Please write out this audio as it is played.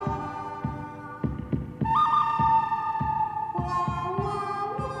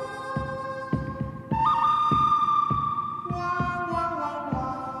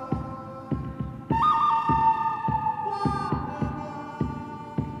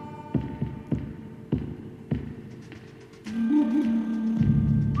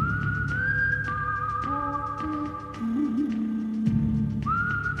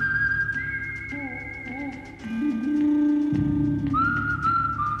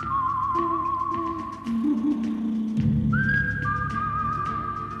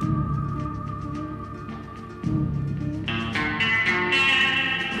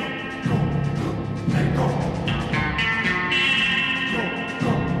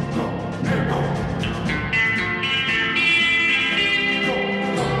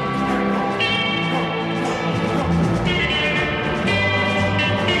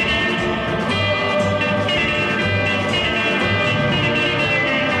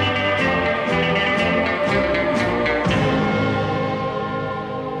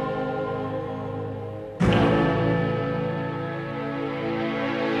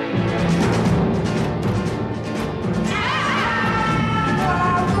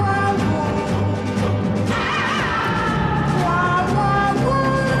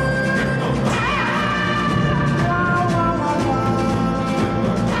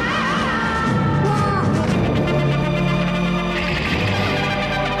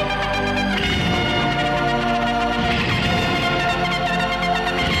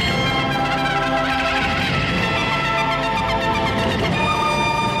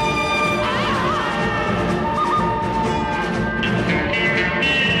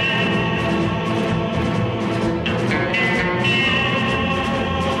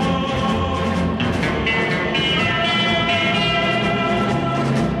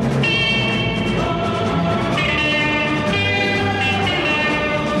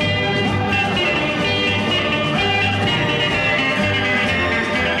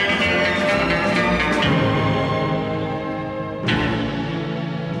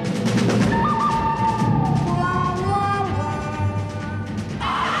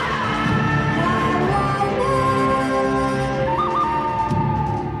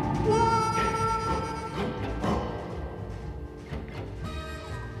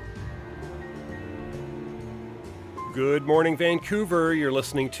morning, Vancouver. You're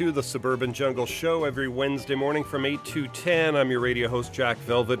listening to the Suburban Jungle Show every Wednesday morning from 8 to 10. I'm your radio host, Jack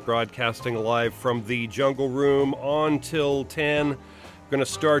Velvet, broadcasting live from the Jungle Room on till 10. I'm going to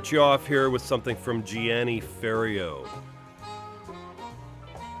start you off here with something from Gianni Ferrio.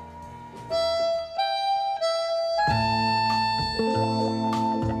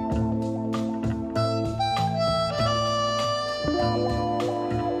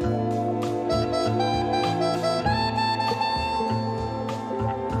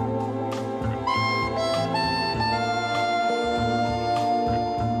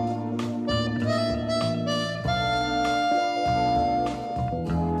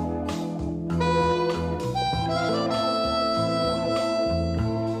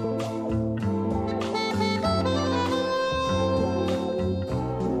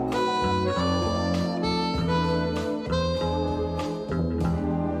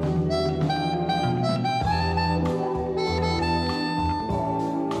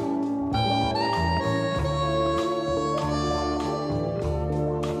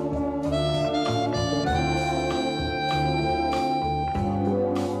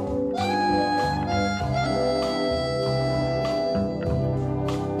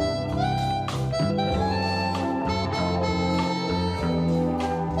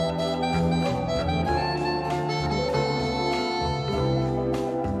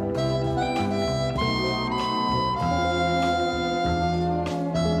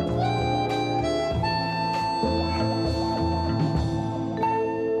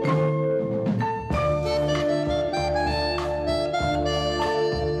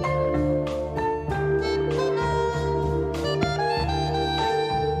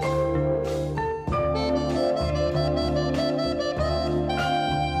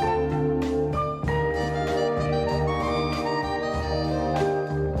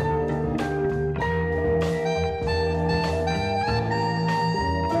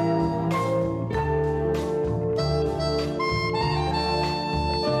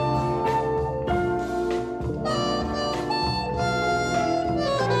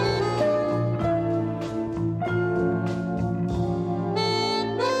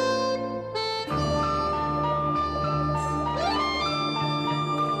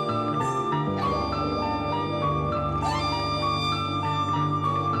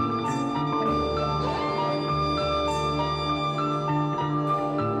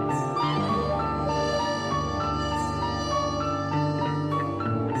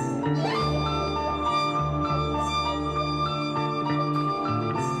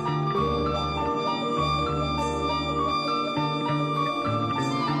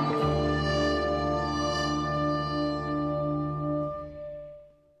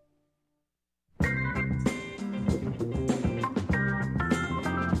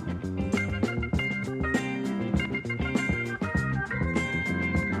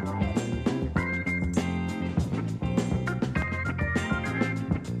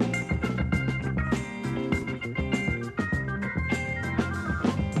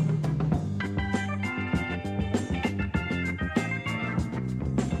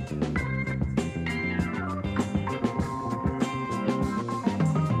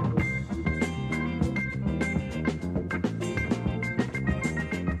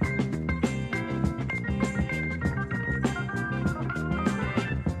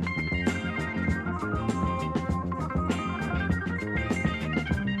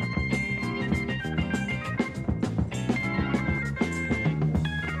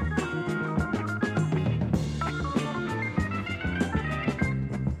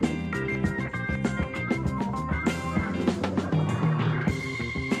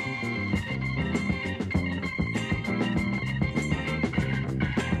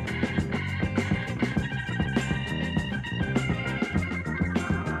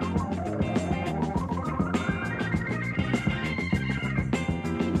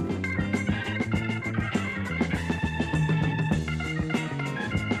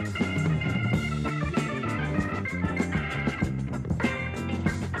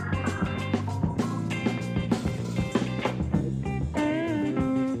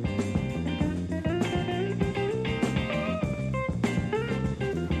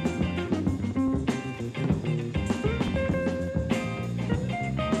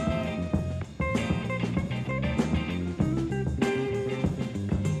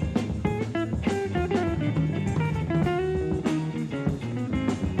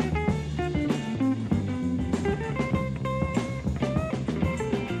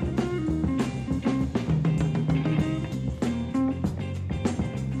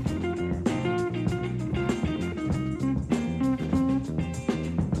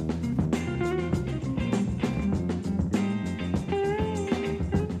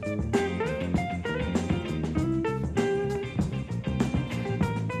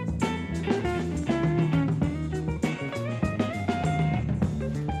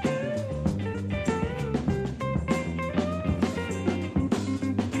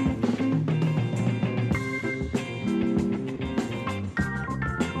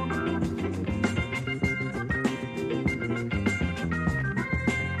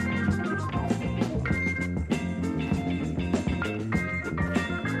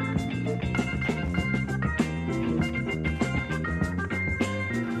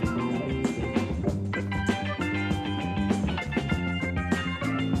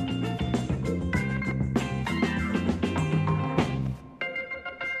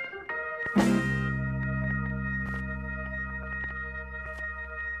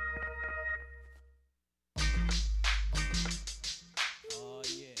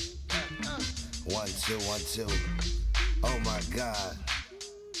 1, 2, 1, 2. Oh my God.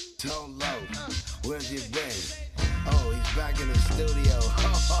 Tone Low, where's you been? Oh, he's back in the studio.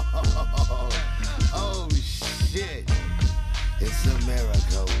 Oh shit. It's a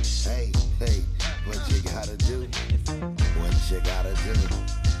miracle. Hey, hey, what you gotta do? What you gotta do?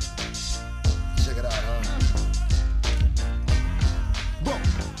 Check it out, huh? Boom,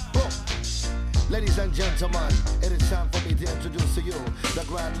 boom. Ladies and gentlemen, it is time for me to introduce to you the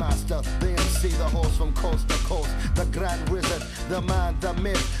Grandmaster, the MC, the host from coast to coast, the Grand Wizard, the man, the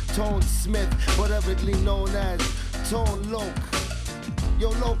myth, Tone Smith, but everly known as Tone Loc.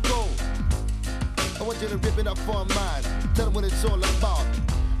 Yo, Loco, I want you to rip it up for a man. Tell him what it's all about.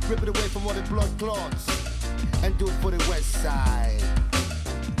 Rip it away from all the blood clots and do it for the West Side.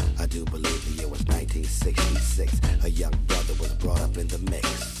 I do believe the year was 1966. A young brother was brought up in the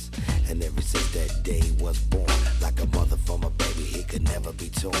mix. And ever since that day he was born, like a mother from a baby, he could never be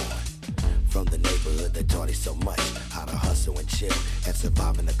torn. From the neighborhood that taught him so much, how to hustle and chill and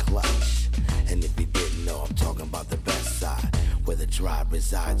survive in the clutch. And if you didn't know, I'm talking about the best side, where the tribe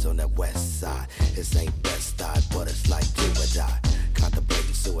resides on that west side. It ain't best side, but it's like do or die.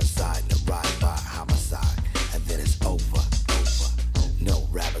 Contemplating suicide and a ride by homicide. And then it's over. No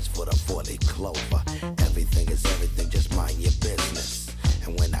rabbits for the 4-leaf clover. Everything is everything, just mind your business.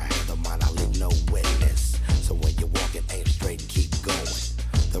 And when I have the mind, I leave no witness. So when you're walking, aim straight and keep going.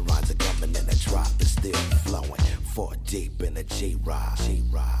 The rhymes are coming and the drop is still flowing. 4 deep in the G-Ride.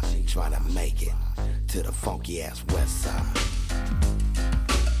 Trying to make it to the funky ass west side.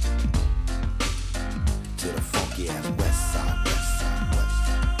 To the funky ass west side, west side, west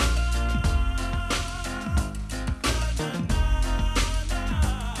side.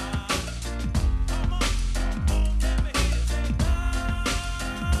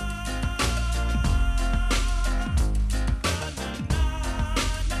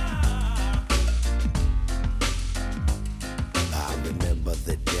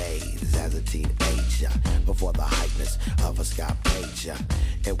 Before the hypeness of a Sky Pager,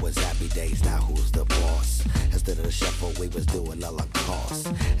 it was happy days. Now who's the boss? Instead of the shuffle, we was doing a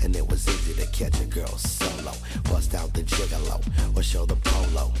Lacoste, and it was easy to catch a girl solo. Bust out the gigolo or show the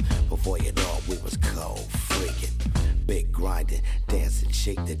polo. Before you know it, we was cold freaking, big grinding, dancing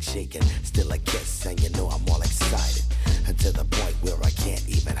cheek to cheek, and still a kiss, and you know I'm all excited, and to the point where I can't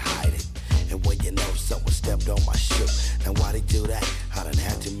even hide it. And when you know someone stepped on my shoe, and why'd he do that? I done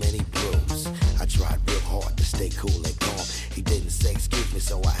had too many brews. I tried real hard to stay cool and calm. He didn't say excuse me,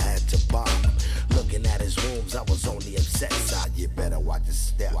 so I had to bomb. Looking at his wounds, I was on the upset side. You better watch your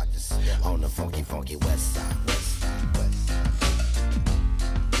step, on the funky, funky west side, west side, west side.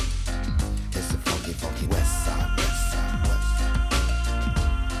 It's the funky, funky west side, west side, west side.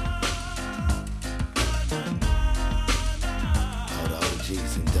 All the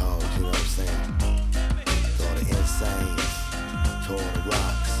OGs and dogs, you know what I'm saying? To all the insanes, to all the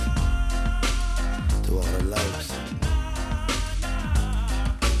rocks, to all the lows.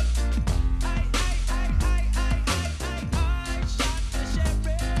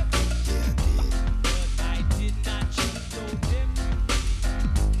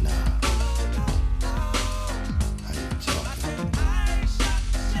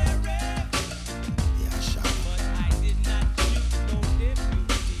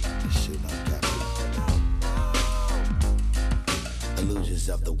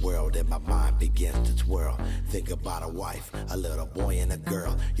 Of the world and my mind begins to twirl. Think about a wife, a little boy and a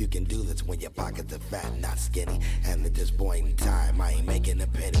girl. You can do this when your pockets are fat, not skinny. And at this point in time, I ain't making a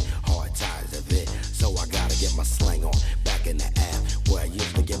penny. Hard times of it, so I gotta get my slang on. Back in the app, where I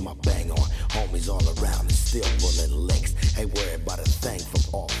used to get my bang on. Homies all around and still pulling licks. Ain't worried about a thing from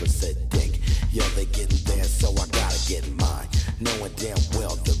Officer Dick. Yo, they getting there, so I gotta get mine. Knowing damn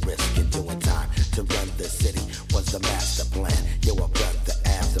well the risk in doing time to run the city was the master plan. Yo, I run the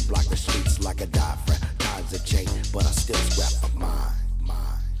abs and block the streets like a diaphragm. Times have changed, but I still scrap my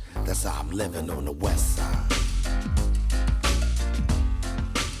mind. That's how I'm living on the west side.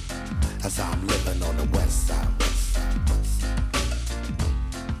 That's how I'm living on the west side. West side, west side.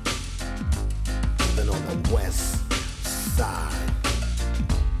 Living on the west side.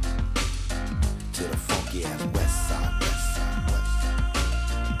 To the funky ass west side. West side, west side.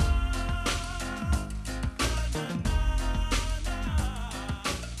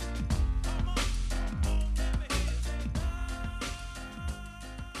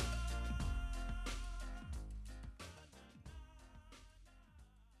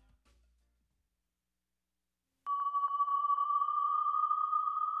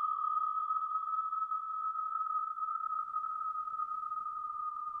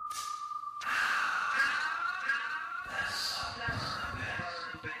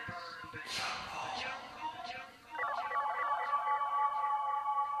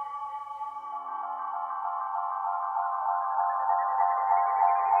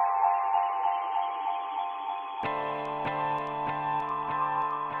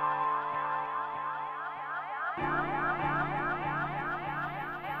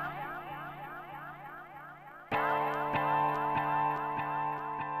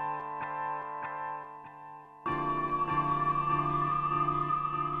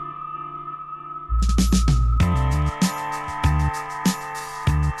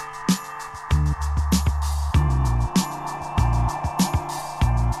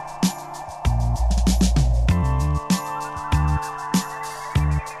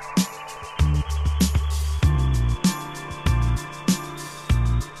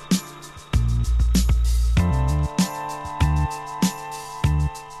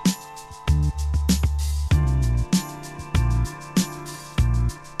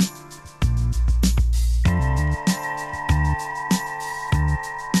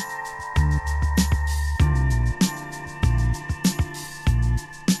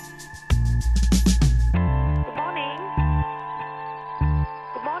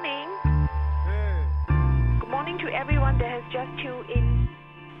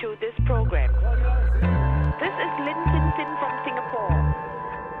 this program. This is Lin Sin Sin from Singapore.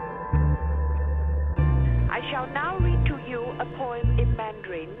 I shall now read to you a poem in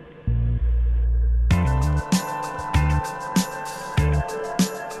Mandarin.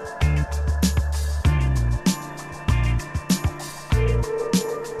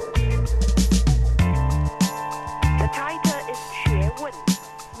 The title is Xue Wen,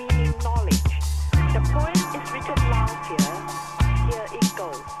 meaning knowledge. The poem is written last year. Here it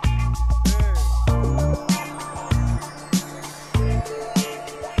goes.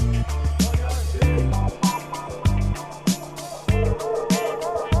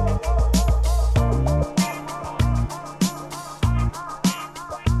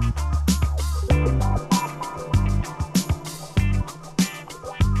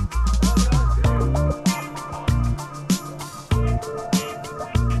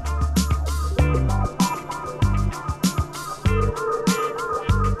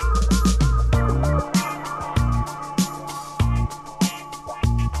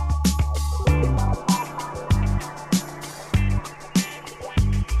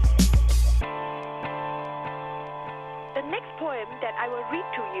 The next poem that I will read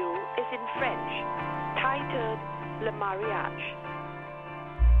to you is in French, titled Le Mariage.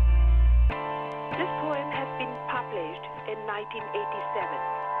 This poem has been published in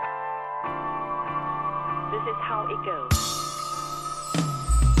 1987. This is how it goes.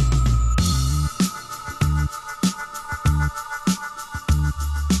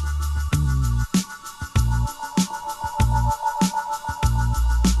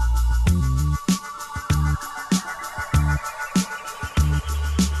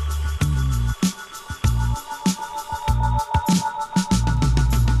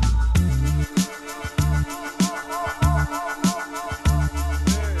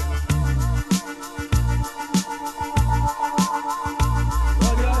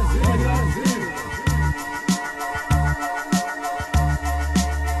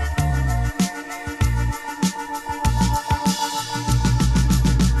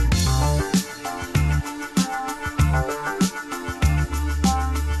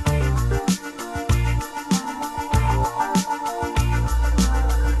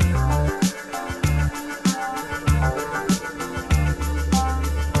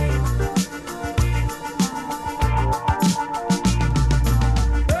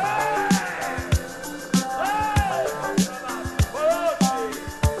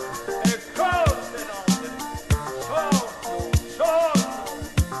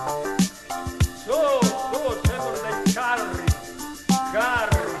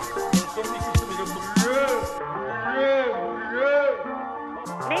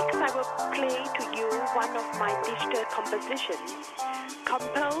 Next, I will play to you one of my digital compositions,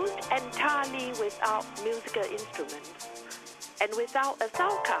 composed entirely without musical instruments and without a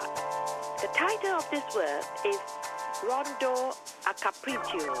sound card. The title of this work is Rondo a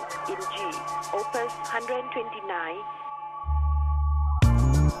Capriccio in G, Opus 129.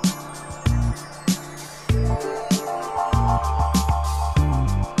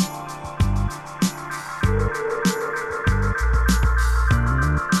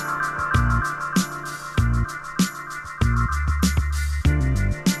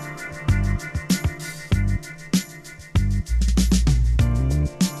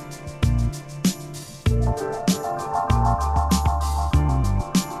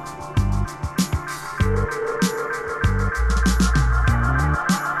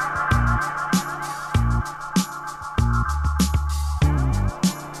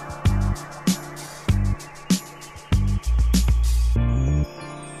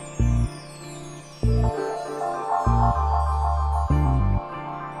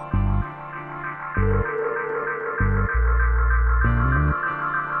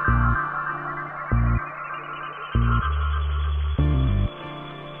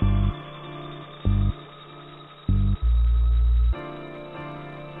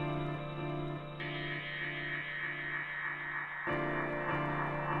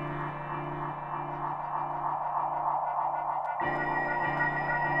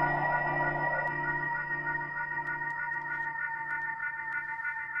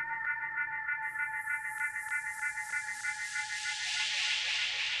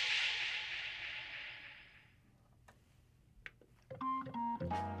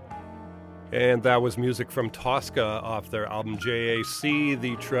 And that was music from Tosca off their album JAC.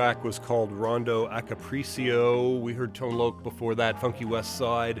 The track was called Rondo a Capriccio. We heard Tone Loc before that, Funky West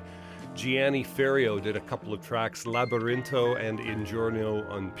Side. Gianni Ferrio did a couple of tracks, Labirinto and In Giorno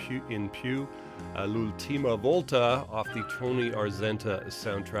in Più. L'Ultima Volta off the Tony Arzenta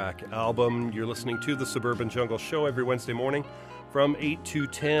soundtrack album. You're listening to The Suburban Jungle Show every Wednesday morning from 8 to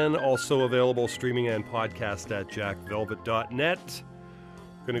 10. Also available streaming and podcast at jackvelvet.net.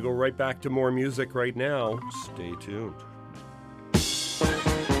 Going to go right back to more music right now. Stay tuned.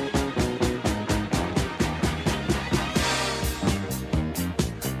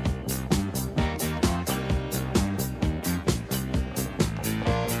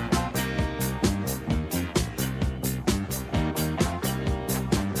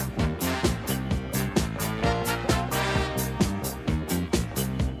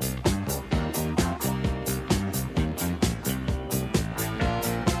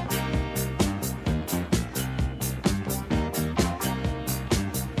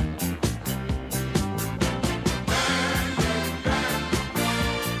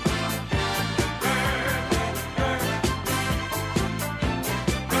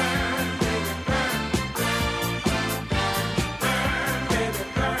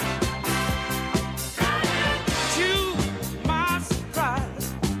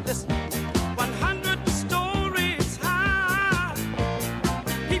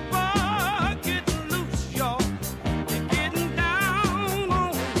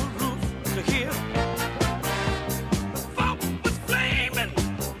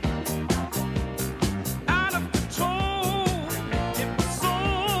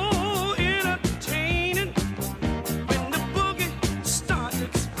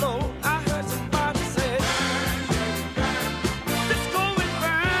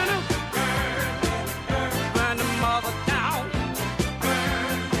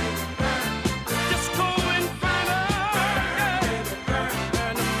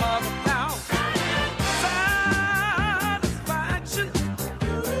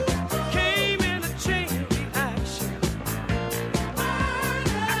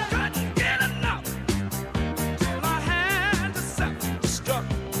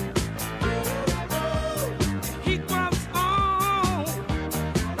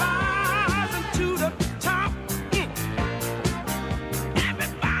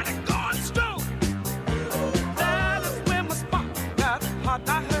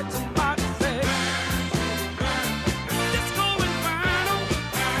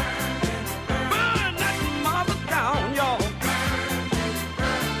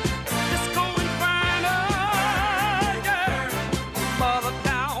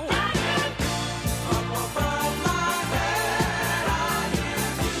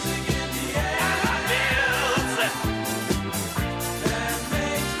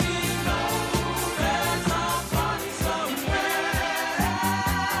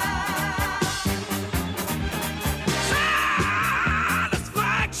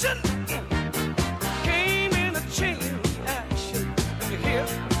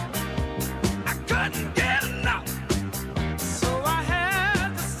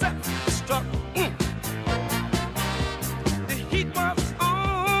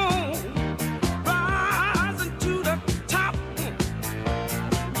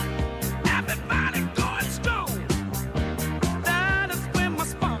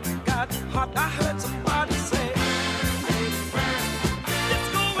 I heard somebody say, it's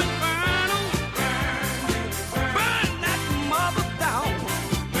going fine.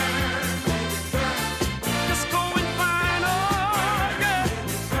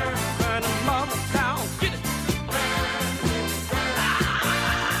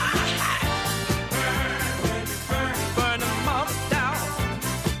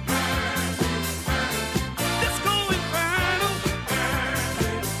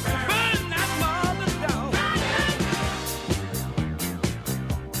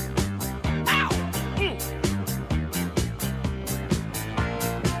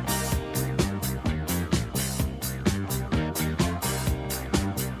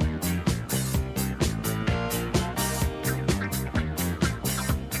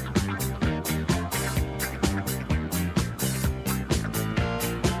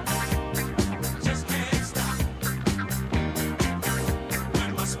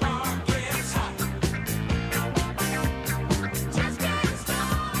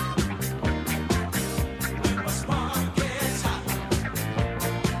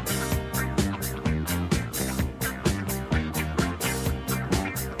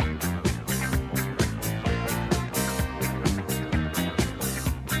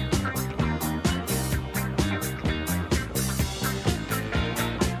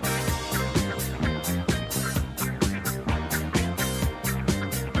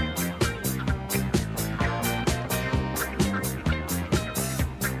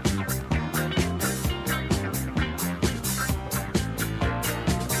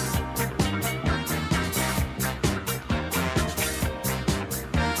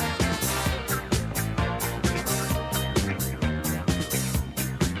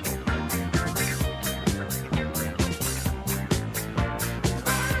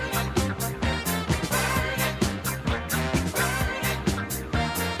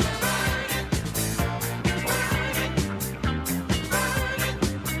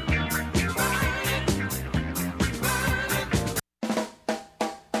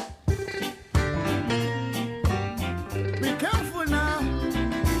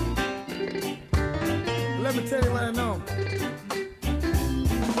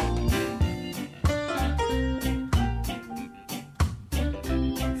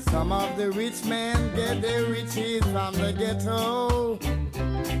 Some of the rich men get their riches from the ghetto.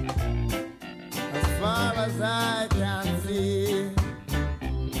 As far as I can see,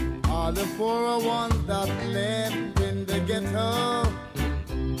 all the poorer ones that lived in the ghetto,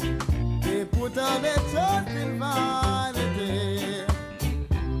 they put all their trust in vanity.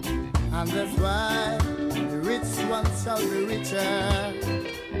 And that's why the rich ones shall be richer,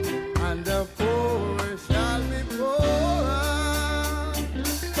 and the poor shall be poorer.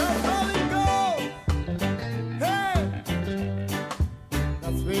 That's how it goes. Hey,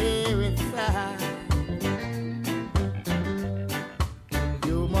 that's where it's at.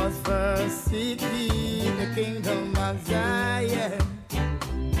 You must first seek ye the kingdom of Zion,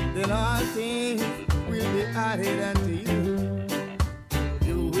 then all things will be added unto you.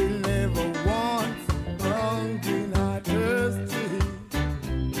 You will never want, hungry nor thirsty.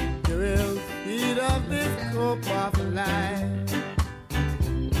 You will feed off this cup of life,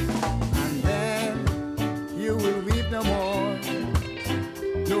 and then you will weep no more.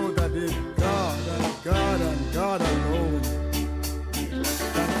 Know that it's God and God and God alone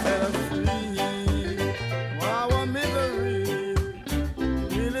that set us free. Our misery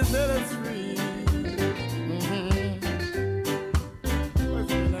really set us free.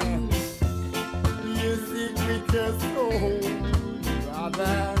 What's your name? You secret your soul,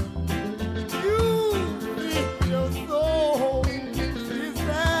 brother. You secret your soul.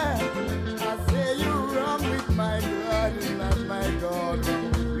 Sister, I say you're wrong with my God and not my God wrong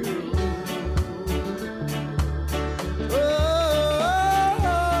with you. Oh,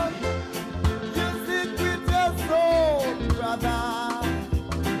 you secret your soul, brother.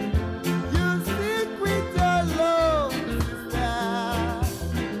 You secret your love, sister.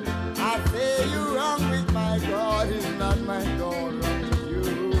 I say you're wrong with my God, it's not my God wrong with you.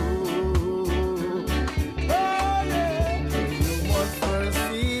 Oh yeah, you must first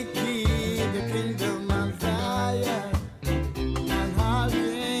seek ye the kingdom of Zion, and all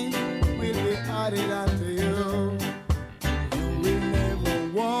things will be added unto you. You will never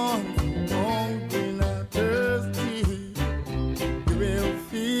want, hungry nor thirsty. You will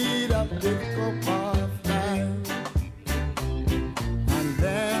feed up the cup of life, and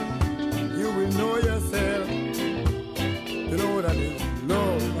then you will know yourself, to know that it's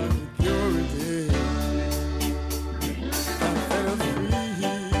love and purity that set us free,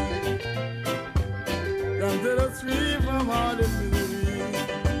 that set us free from all the misery.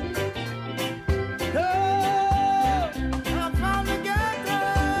 Oh, I'm from the ghetto.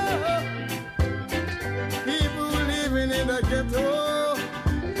 People living in the ghetto.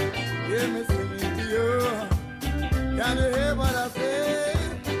 Hear me singing to you. Can you hear what I say?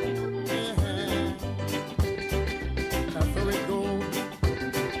 Yeah. That's how it goes.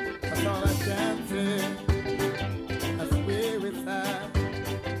 That's all I can say. That's the way it's at.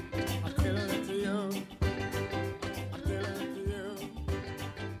 I'm telling it to you. I'm telling it to you.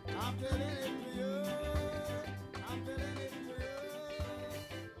 I'm telling it to you. I'm telling it to you.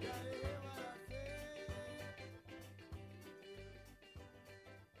 Can you hear what I say?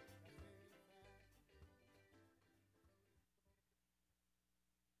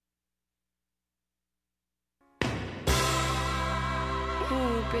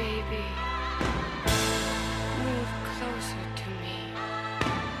 Ooh, baby, move closer to me.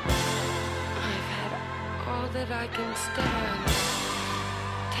 I've had all that I can stand.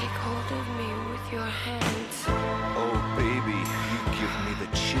 Take hold of me with your hands. Oh, baby, you give me the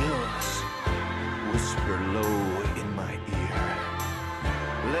chills. Whisper low in my ear.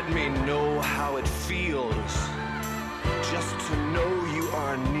 Let me know how it feels just to know you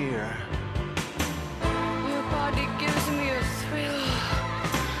are near. Your body gives me a thrill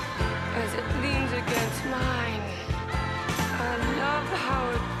as it leans against mine. I love how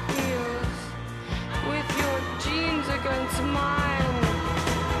it feels with your jeans against mine.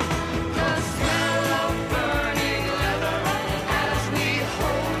 The smell of burning leather as we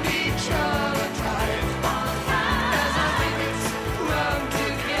hold each other tight. As our fingers rub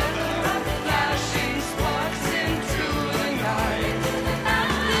together, flashing sparks into the night. At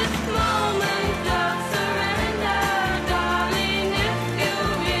this moment of surrender, darling, if you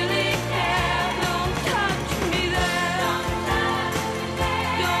really care, don't touch me there.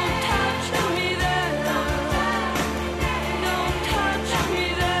 Don't touch me there. Don't touch me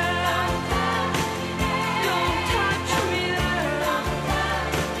there. Don't touch me there.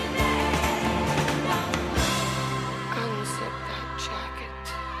 Unzip that jacket.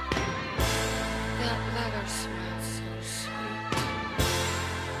 That leather smells so sweet.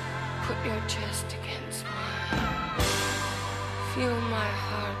 Put your chest against mine. Feel my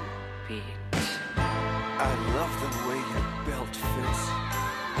heart beat. I love the way your belt fits.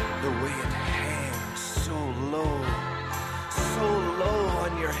 The way it hangs so low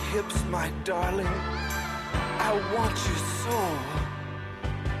on your hips, my darling. I want you so.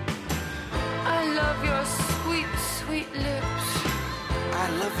 I love your sweet, sweet lips. I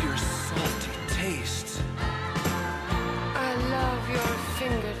love your salty taste. I love your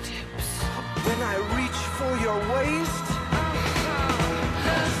fingertips. When I reach for your waist,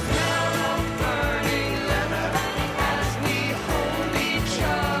 The smell of burning leather as we hold each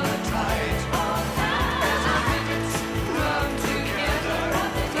other tight. As our rivets run together,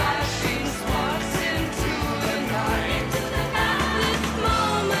 flashing sparks into the night. This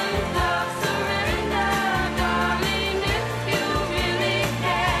moment of surrender, darling, if you really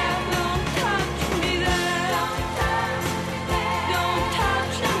care, don't touch me there. Don't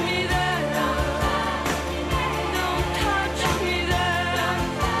touch me there. Don't touch me there.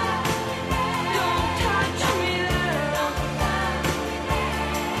 Don't touch me there.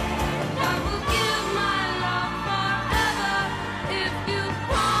 I will give my love forever if you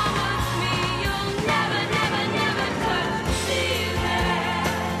promise me you'll never, never, never touch me there.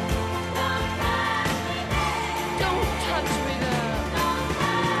 Don't touch me there.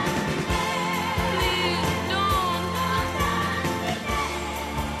 Please don't.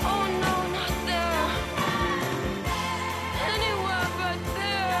 Oh no, not there. Anywhere but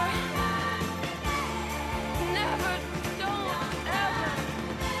there. Never, don't, ever.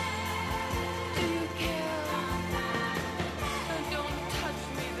 Do you care? Don't touch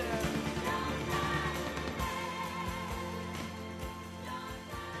me there.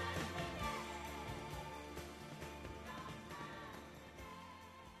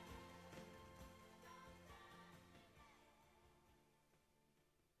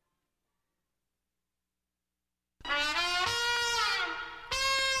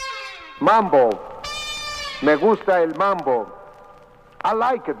 Mambo. Me gusta el mambo. I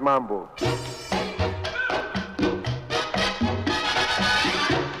like it, mambo.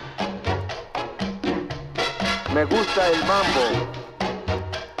 Me gusta el mambo.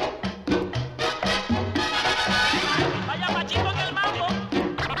 Vaya machito en el mambo.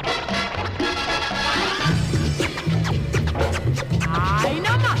 Ahí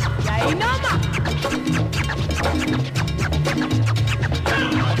nomás, y ahí nomás.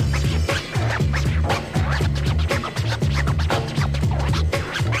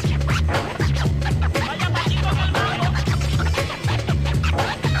 Vaya machito en el mambo.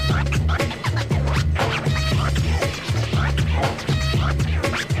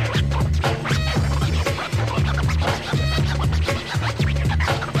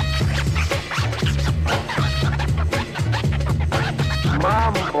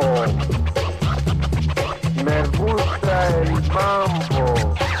 Mambo. Me gusta el mambo.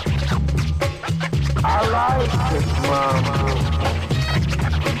 I like it, mambo.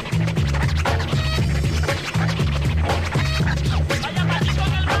 Vaya machito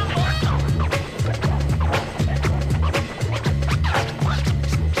en el mambo.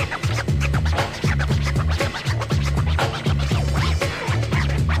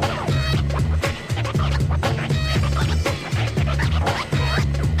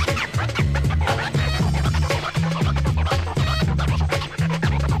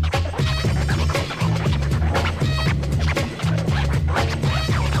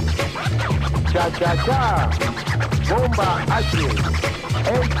 Cha cha cha. Bomba H.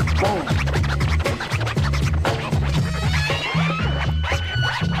 H-bomb.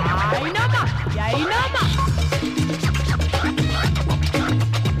 Ahí nomás, y ahí nomás.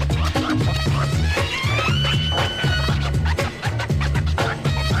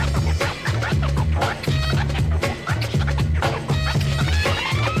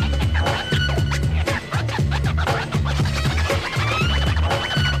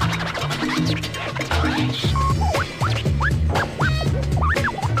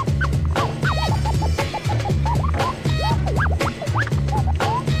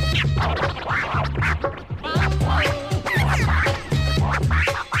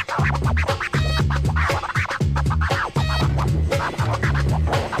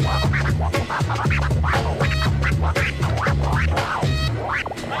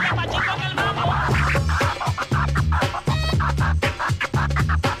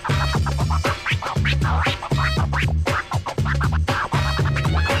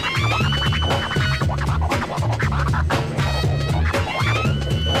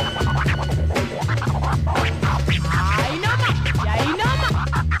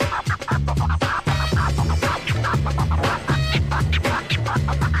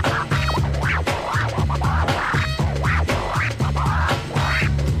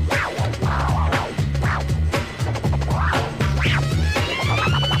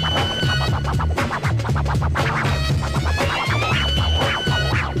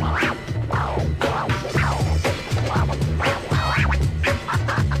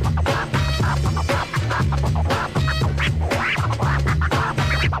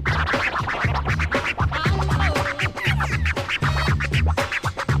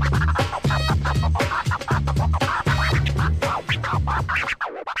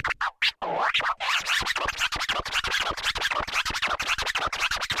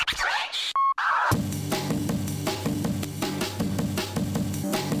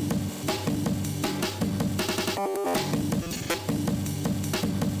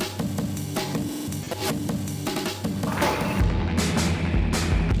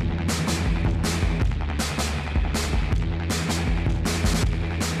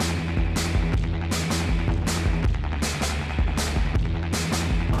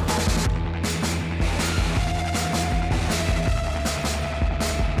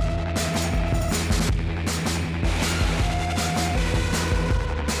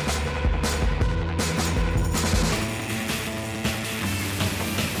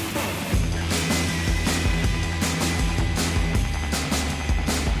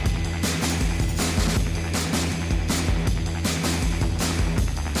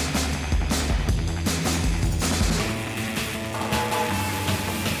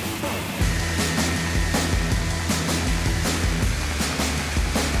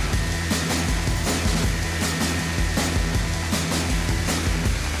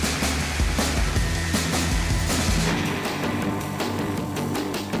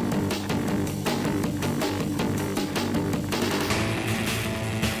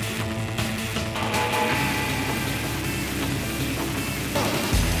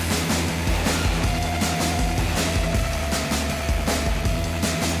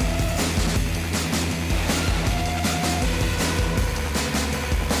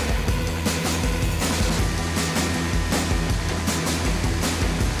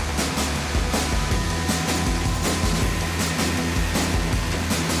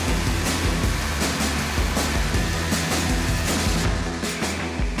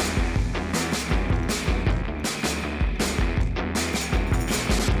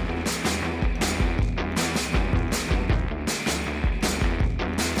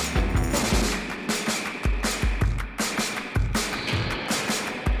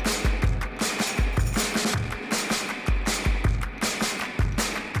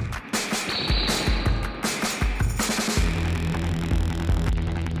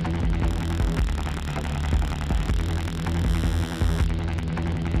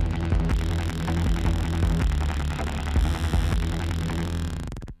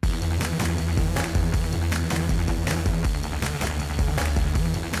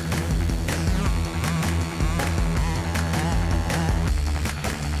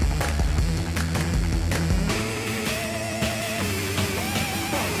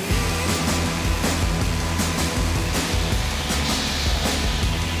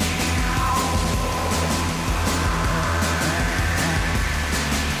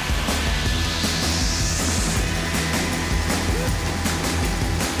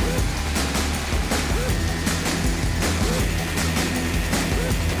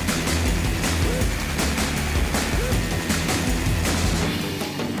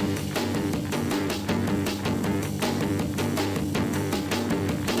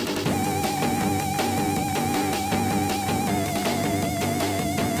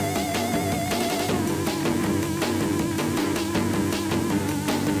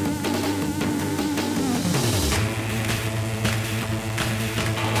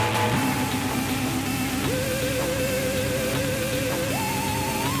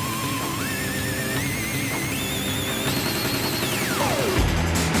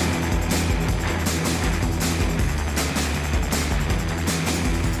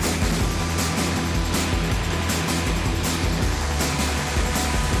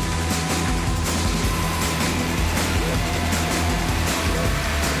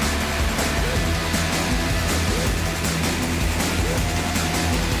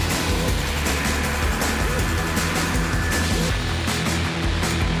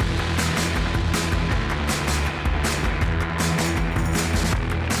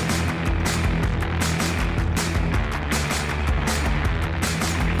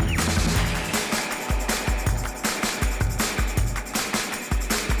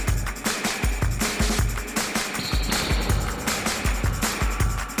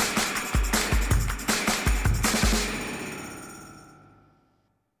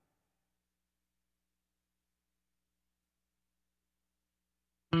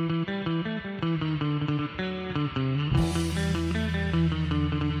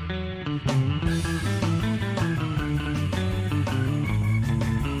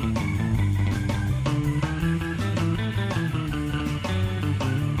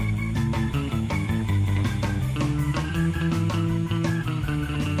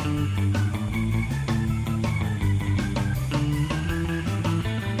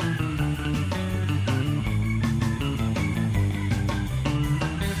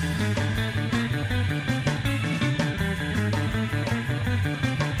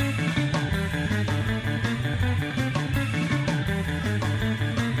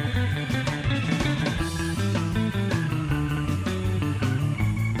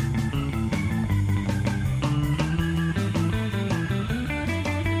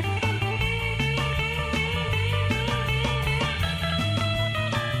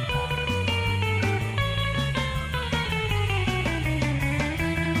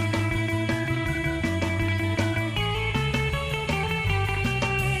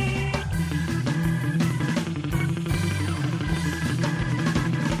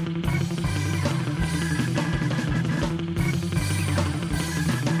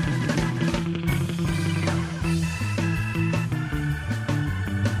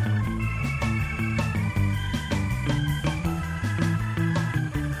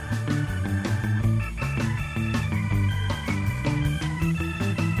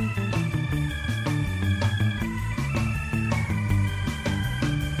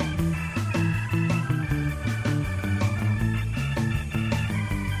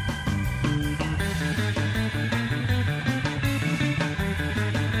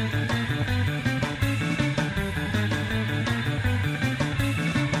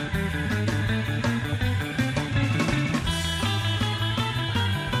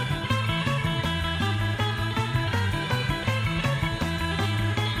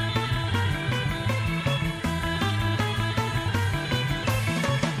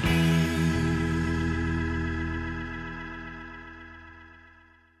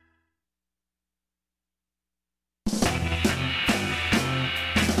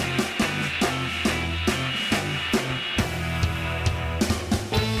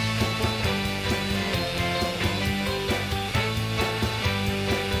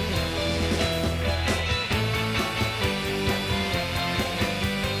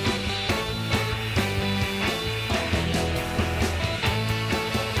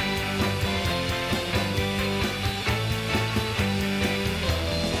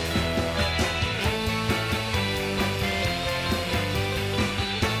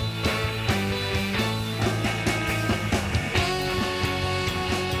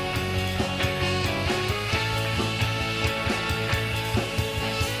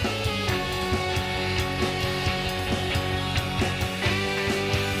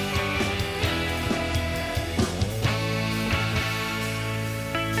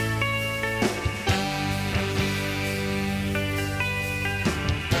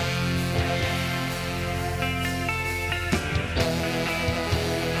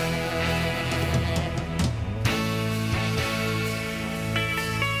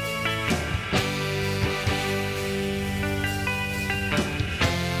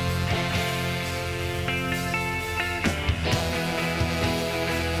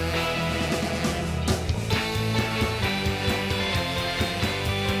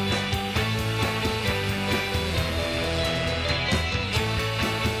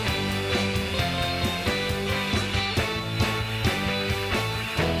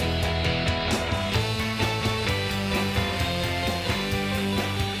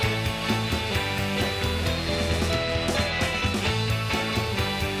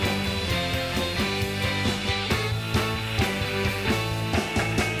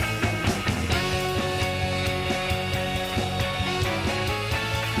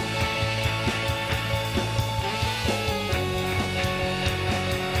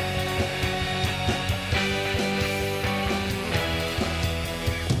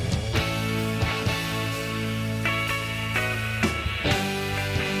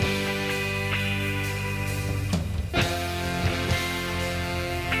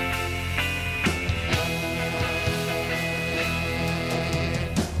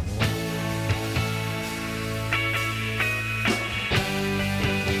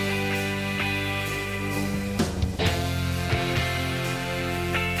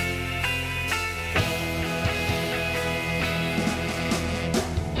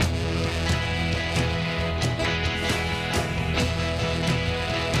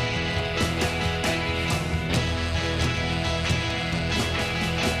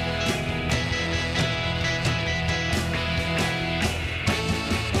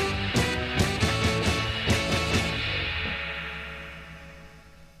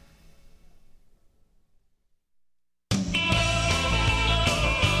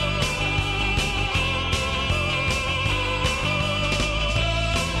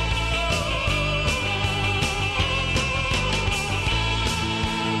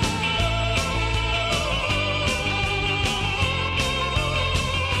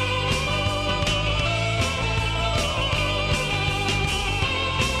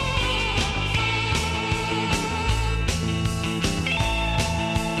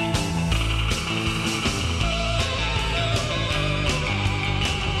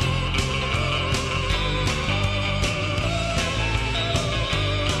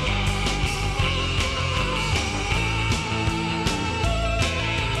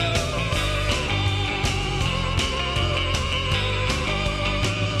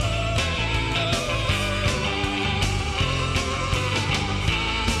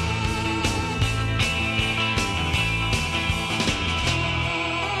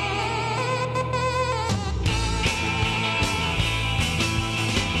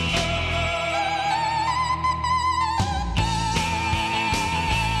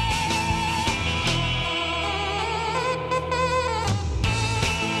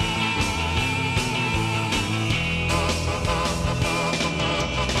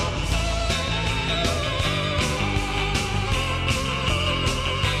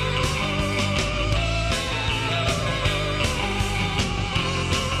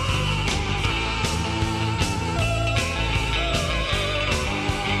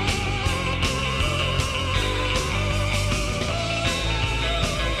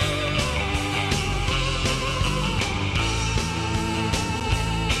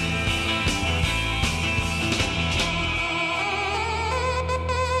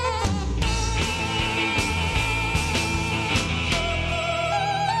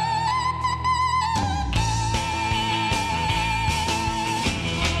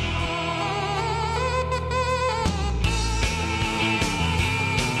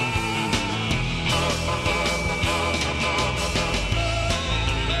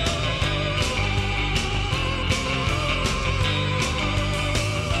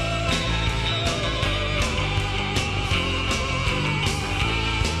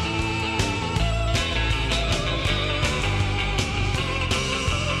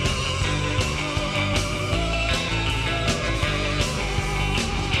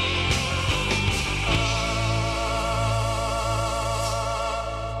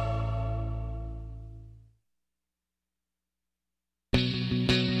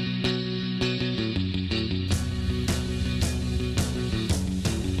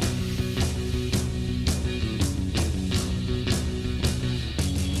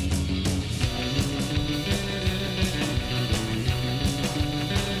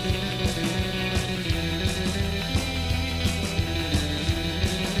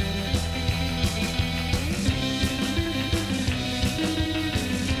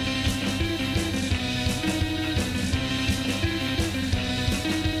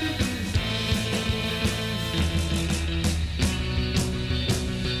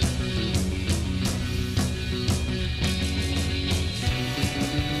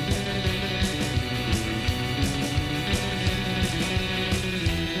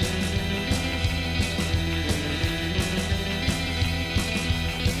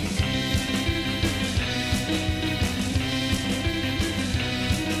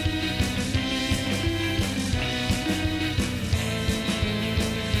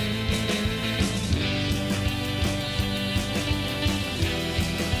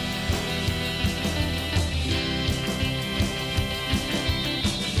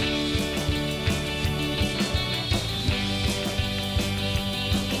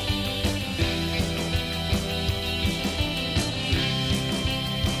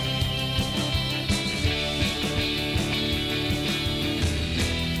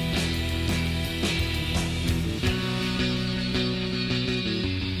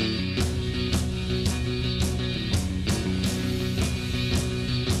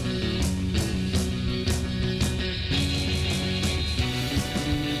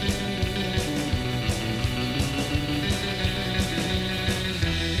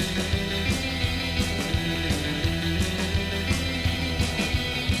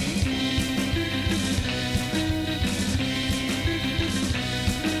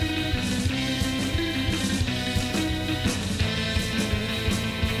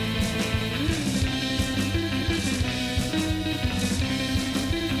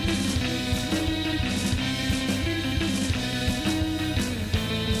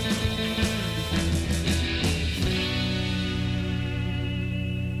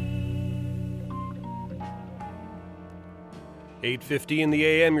 8:50 in the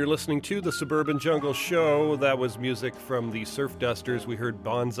AM, you're listening to the Suburban Jungle Show. That was music from the Surf Dusters. We heard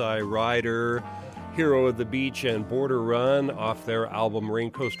Bonsai Rider, Hero of the Beach, and Border Run off their album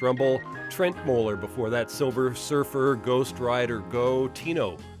Raincoast Rumble. Trent Moeller before that, Silver Surfer, Ghost Rider Go.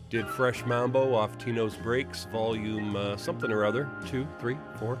 Tino did Fresh Mambo off Tino's Breaks, volume something or other, 2, 3,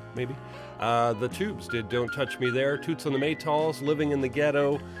 4 maybe. The Tubes did Don't Touch Me There. Toots and the Maytals, Living in the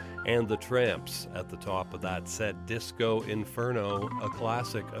Ghetto. And the Tramps at the top of that set, Disco Inferno, a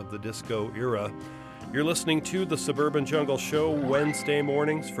classic of the disco era. You're listening to the Suburban Jungle Show Wednesday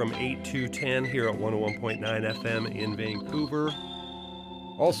mornings from 8 to 10 here at 101.9 FM in Vancouver.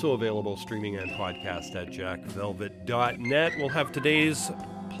 Also available streaming and podcast at jackvelvet.net. We'll have today's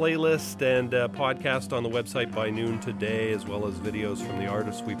playlist and podcast on the website by noon today, as well as videos from the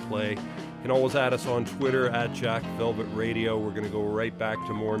artists we play. You can always add us on Twitter at Jack Velvet Radio. We're going to go right back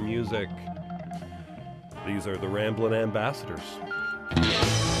to more music. These are the Ramblin' Ambassadors.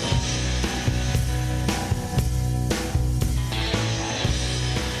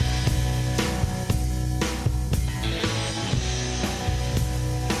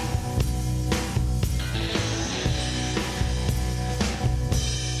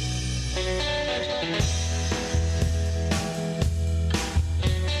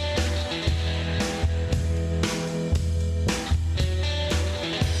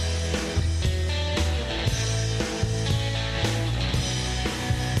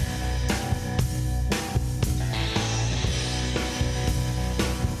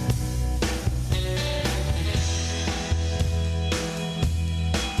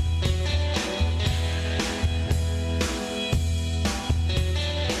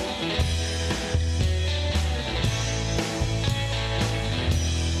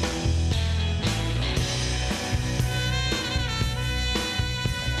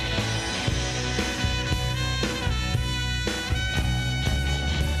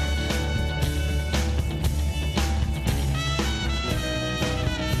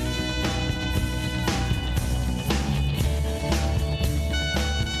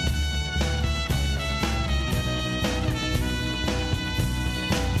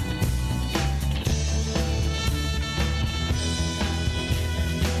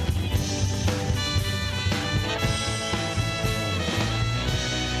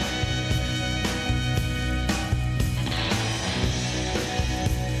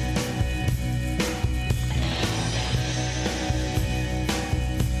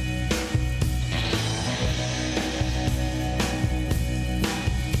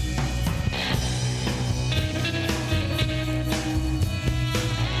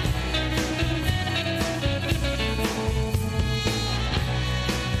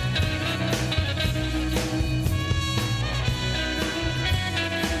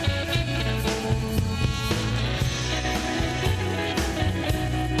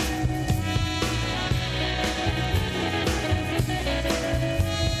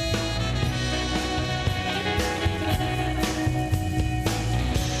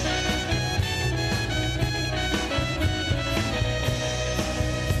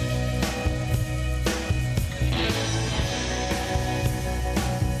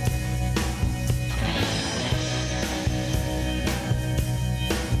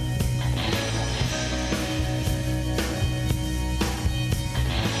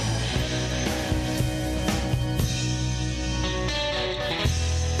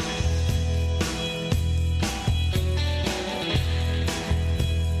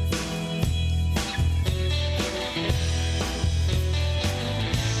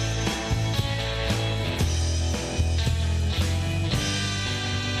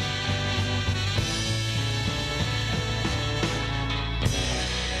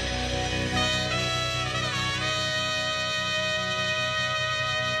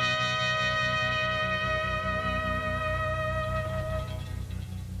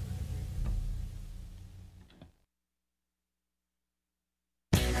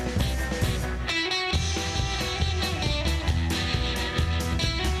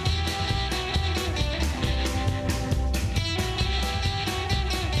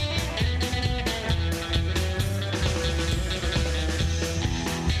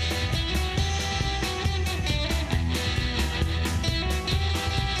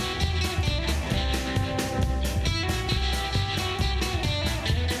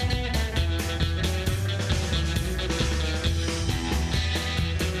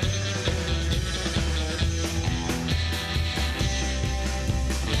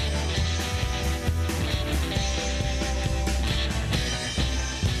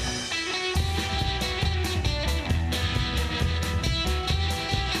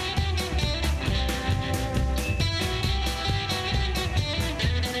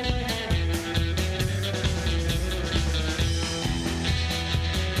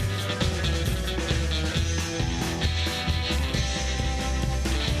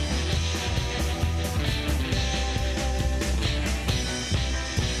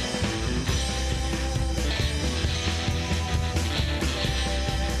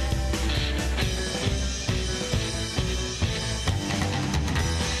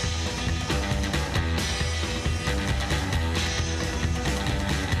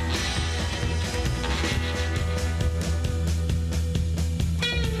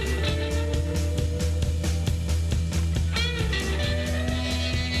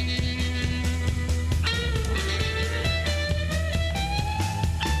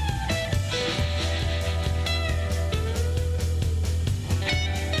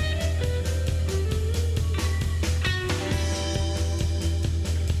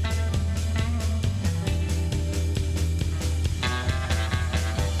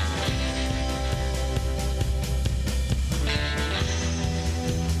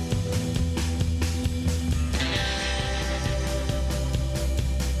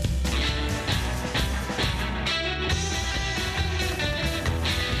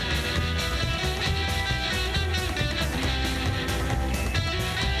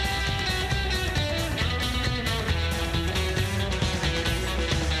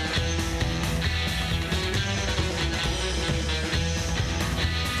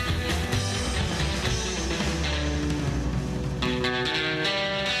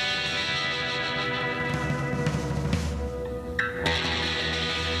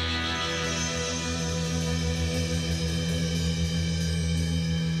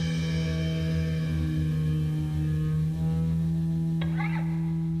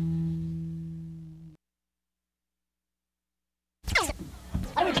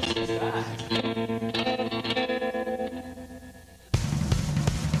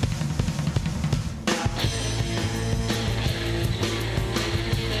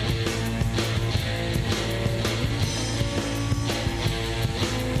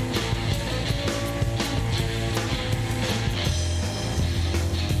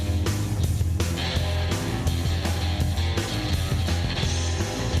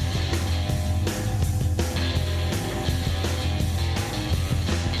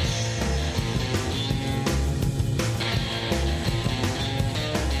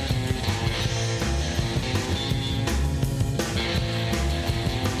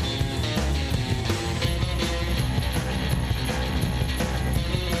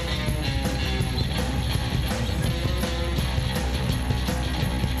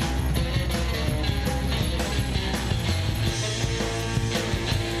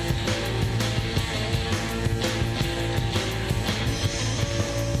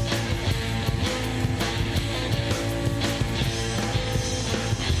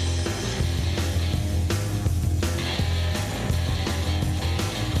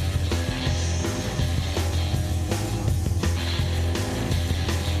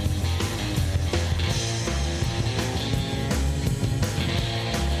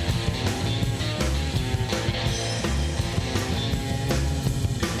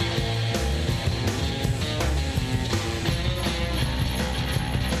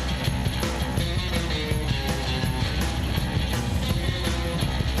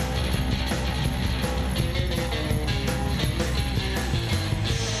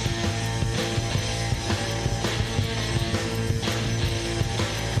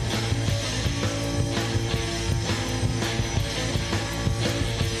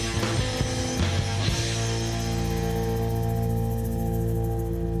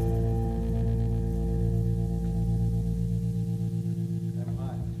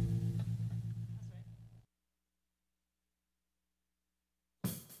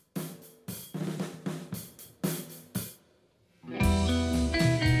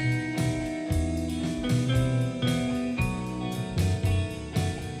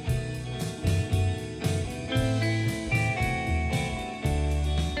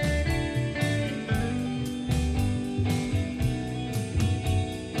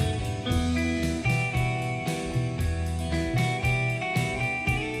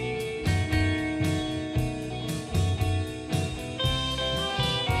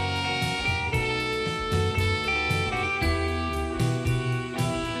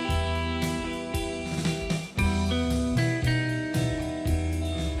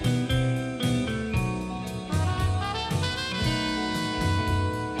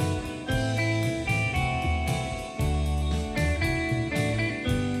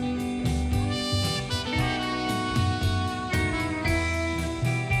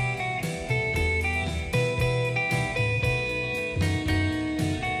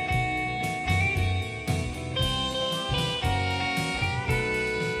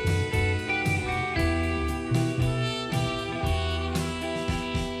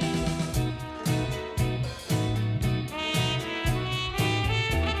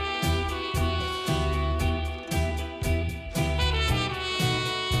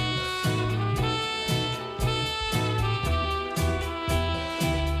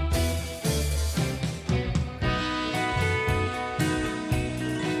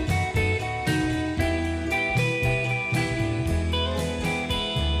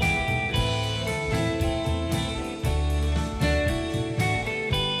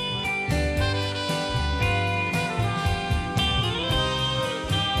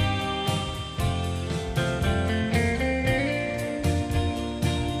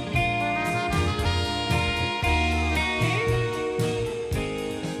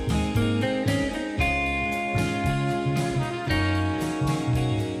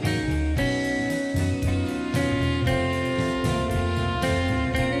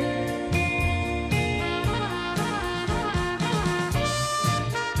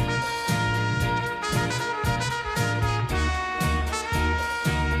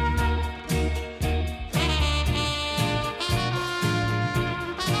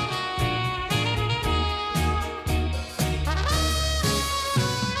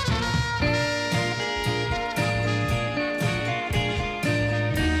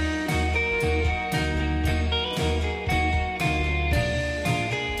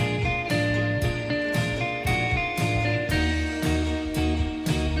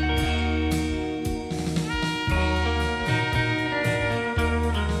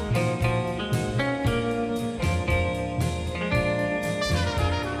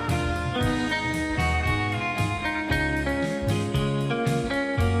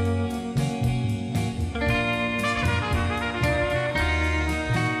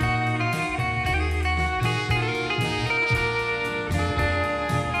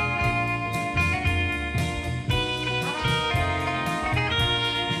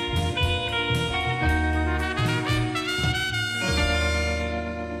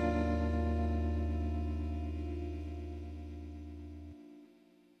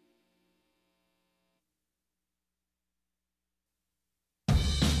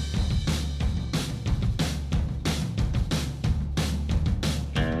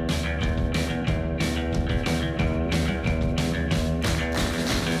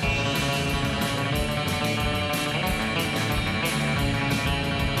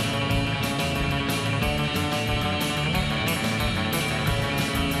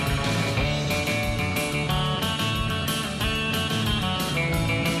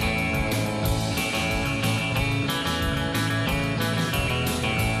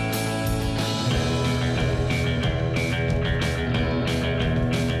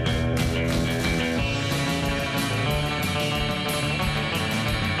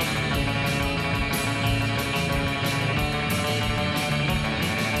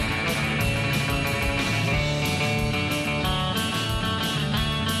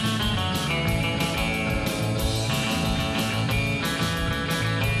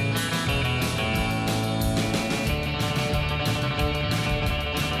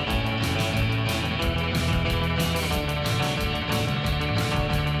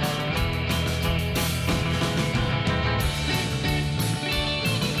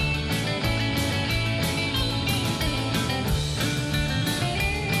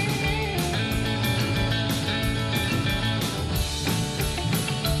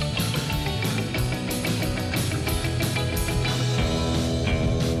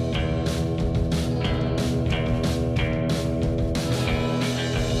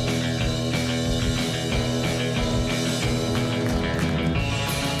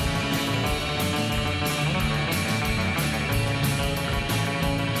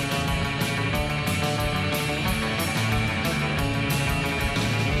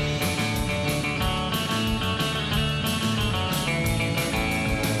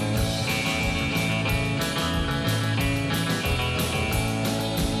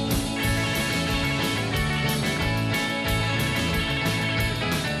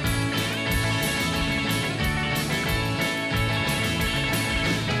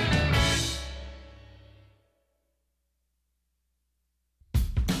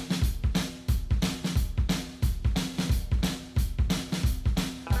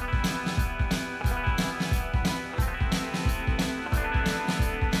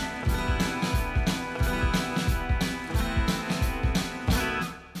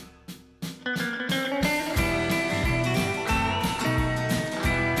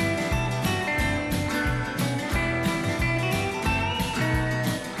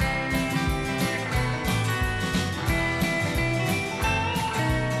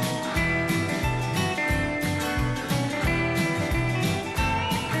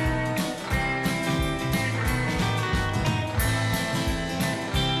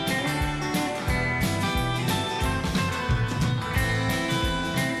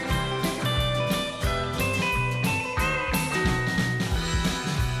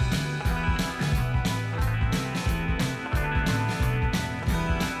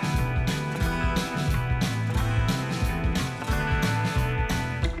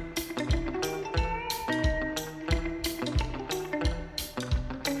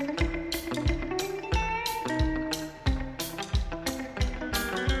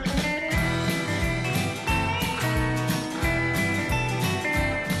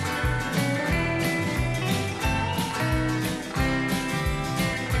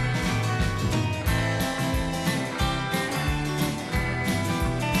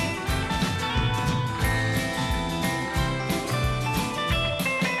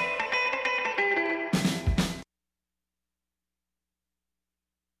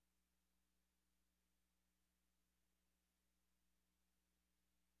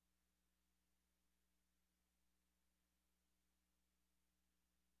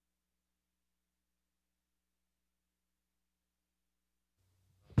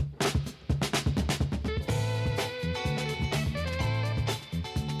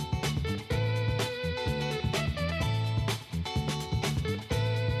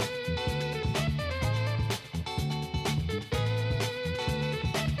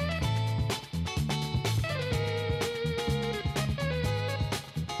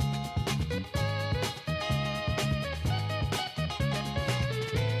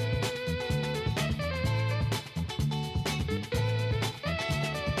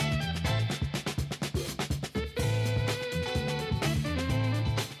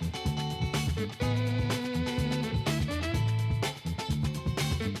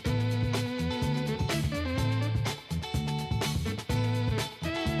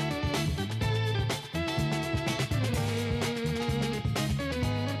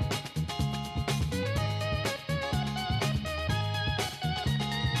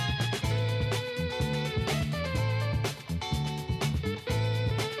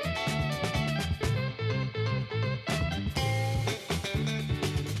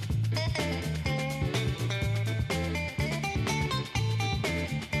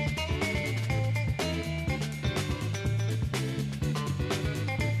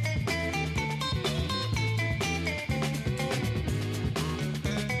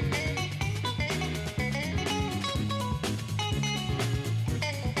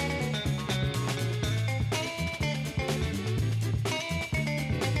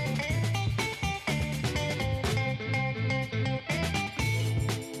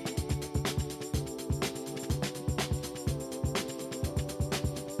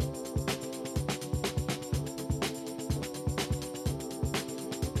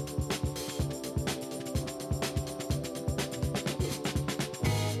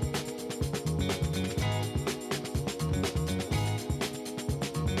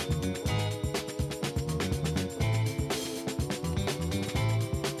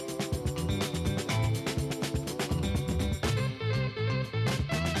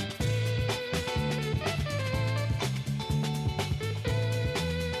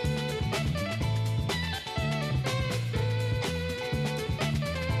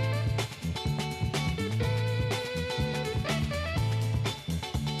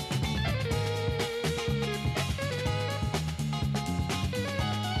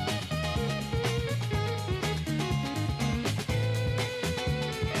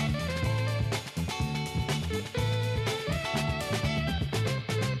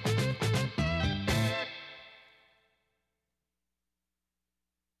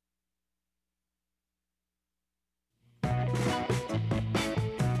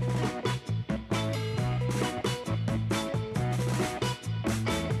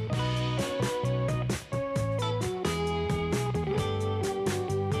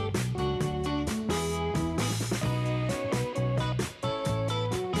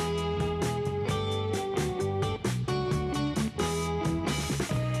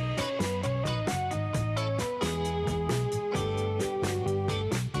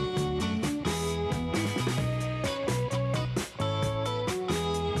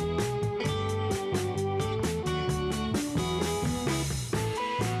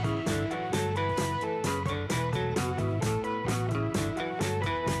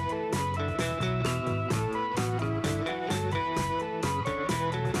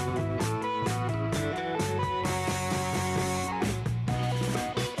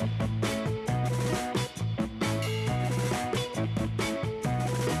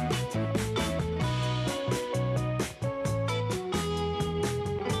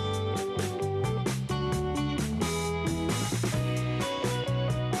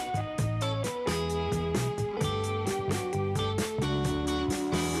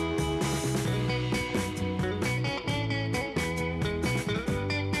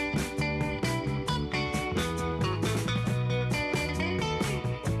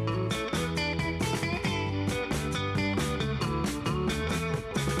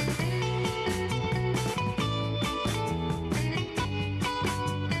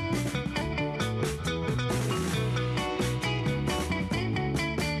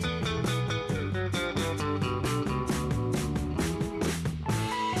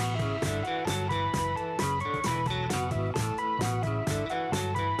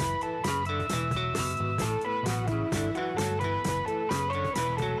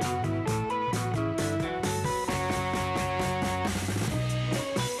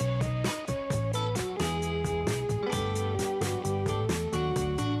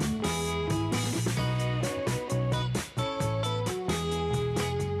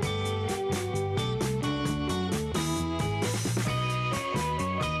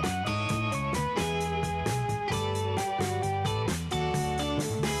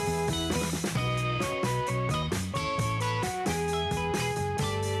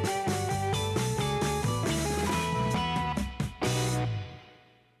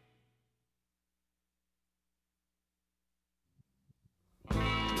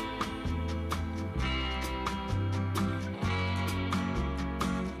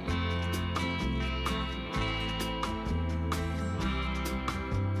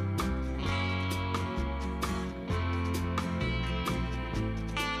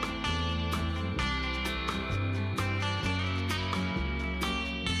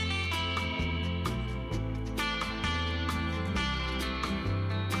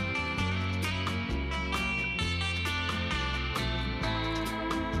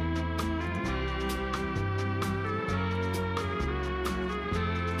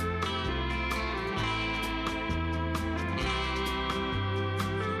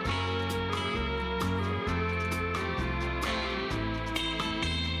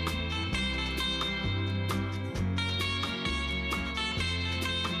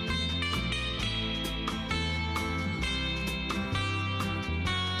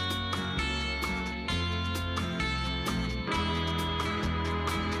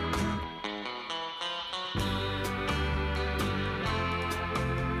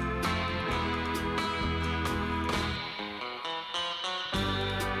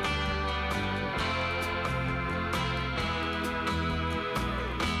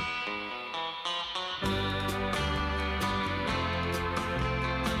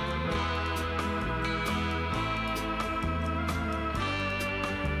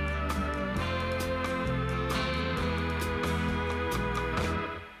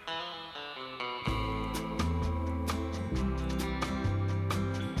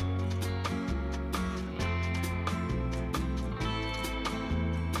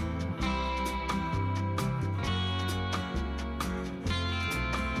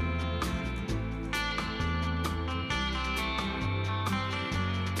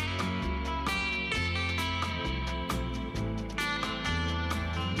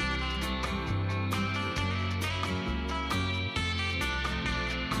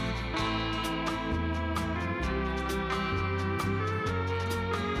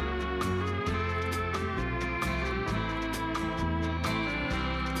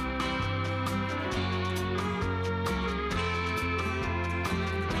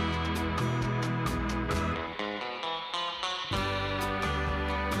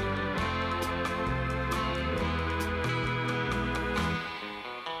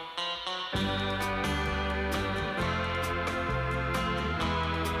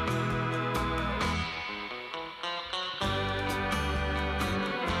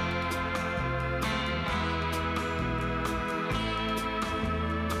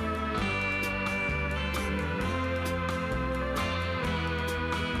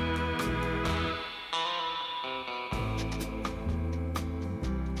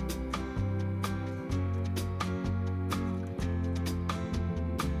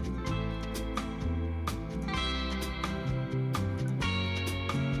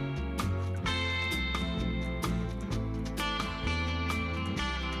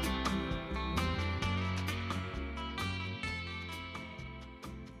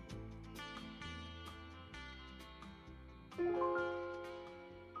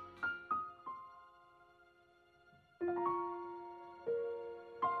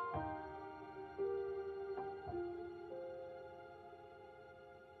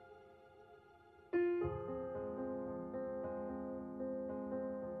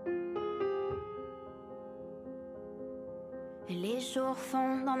 Les jours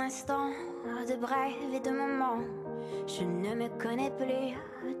fondent en instants de brèves et de moments. Je ne me connais plus,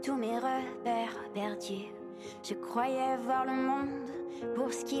 tous mes repères perdus. Je croyais voir le monde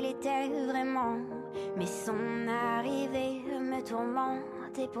pour ce qu'il était vraiment, mais son arrivée me tourmente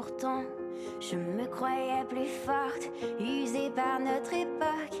et pourtant je me croyais plus forte, usée par notre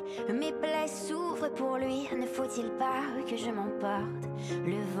époque. Mes plaies souffrent pour lui, ne faut-il pas que je m'emporte?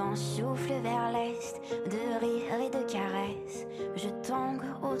 Le vent souffle vers l'est, de rire et de caresses, je tangue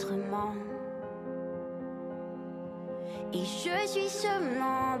autrement. Et je suis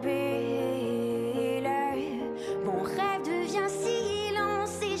somnambule, mon rêve devient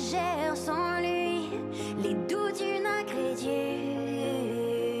silence et j'erre sans lui. Les doutes d'une incrédule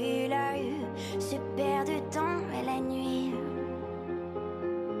se perdent dans la nuit.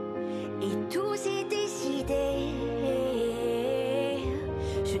 Et tout s'est décidé.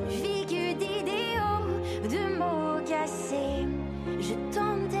 Je ne vis que d'idéaux, de mots cassés. Je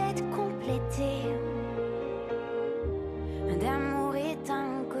tente d'être complétée. D'amour est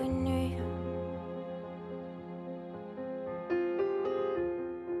inconnu.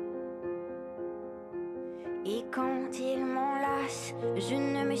 Et quand il m'enlace, je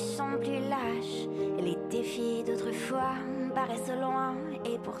ne me sens plus lâche. Les défis d'autrefois paraissent loin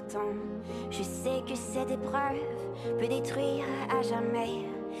et pourtant je sais que cette épreuve peut détruire à jamais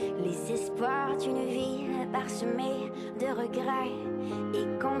les espoirs d'une vie parsemée de regrets. Et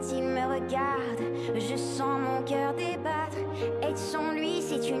quand il me regarde, je sens mon cœur débattre. Être sans lui,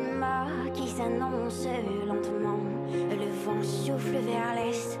 c'est une mort qui s'annonce lentement. Le vent souffle vers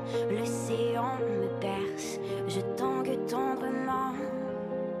l'est, l'océan me perce, je tangue tendrement.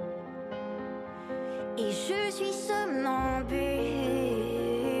 Et je suis somnambule,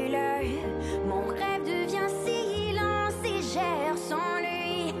 mon rêve devient silence et j'erre sans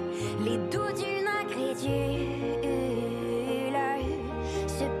lui. Les doutes d'une incrédule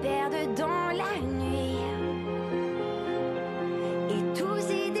se perdent dans la nuit. Et tout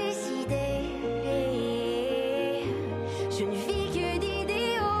s'est décidé. Je ne vis que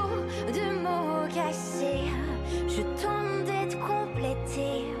d'idéaux, de mots cassés. Je tente d'être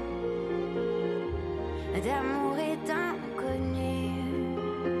complétée. D'amour est inconnu.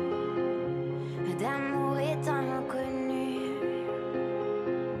 D'amour est inconnu.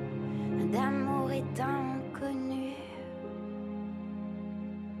 D'amour est inconnu.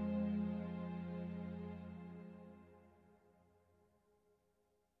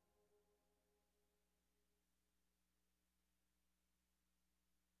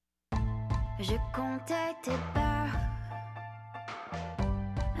 Je comptais tes pas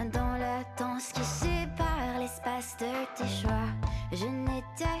dans la danse qui sépare l'espace de tes choix. Je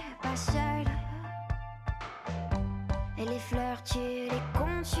n'étais pas seule. Et les fleurs, tu les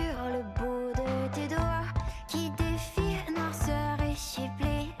comptes sur le bout de tes doigts qui défient noirceur et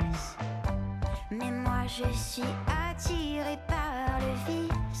supplice. Mais moi je suis attirée par le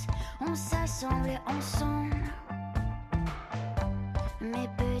vice. On s'assemble ensemble. Mes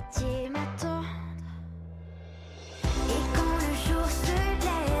petits m'attendent. Et quand le jour se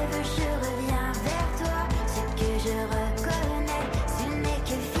lève, je reviens vers toi. Ce que je reconnais, ce n'est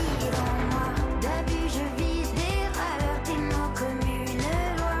que vivre en moi. D'abus, je vis d'erreurs, tes mots comme une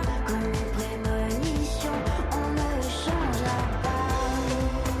loi, comme une prémonition. On ne changera pas.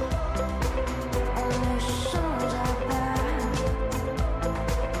 On ne changera pas.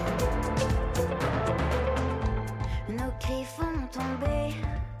 Nos cris font tomber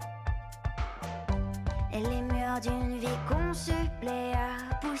les murs d'une vie qu'on se plaît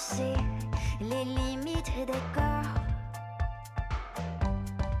à pousser, les limites des corps.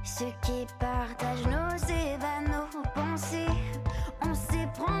 Ceux qui partagent nos ébats, nos pensées, on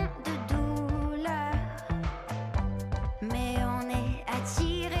s'éprend de douleur. Mais on est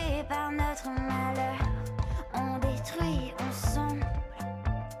attiré par notre malheur, on détruit ensemble.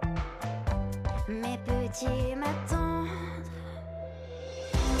 Mes petits m'attendent.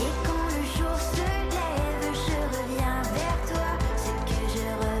 Et quand le jour se lève, je reviens vers toi. Ce que je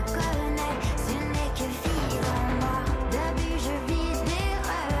reconnais, ce n'est que vivre en moi. D'abus, je vis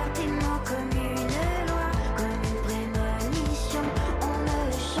d'erreurs, tes mots comme une loi, comme une prémonition.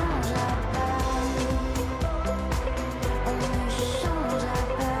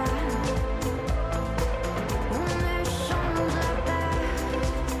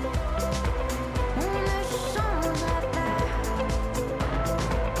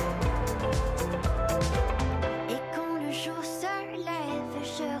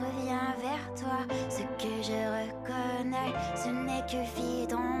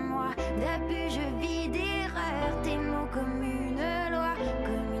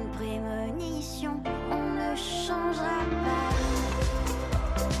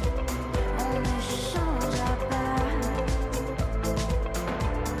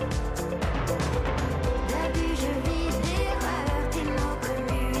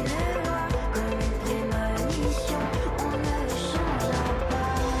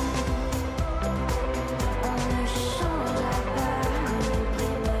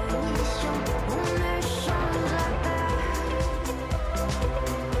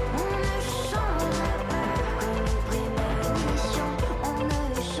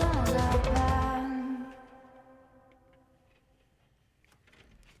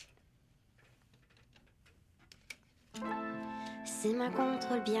 Ses mains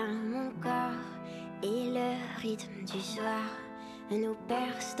contrôlent bien mon corps et le rythme du soir nous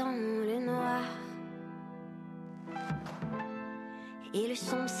perce dans le noir. Et le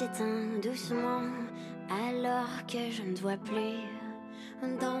son s'éteint doucement alors que je ne vois plus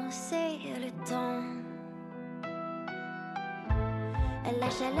danser le temps. La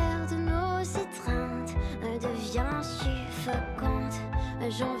chaleur de nos étreintes devient suffocante.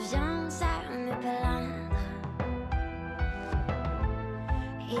 J'en viens à me plaindre.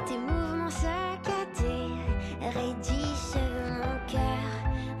 Et tes mouvements saccadés raidissent mon cœur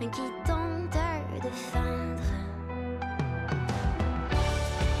qui tente de feindre.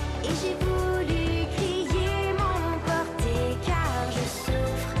 Et j'ai voulu crier, m'emporter car je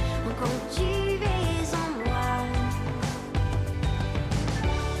souffre quand tu es en moi.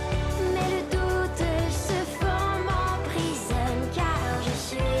 Mais le doute se forme, emprisonne car je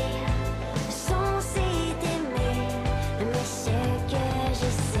suis censée t'aimer. Mais ce que je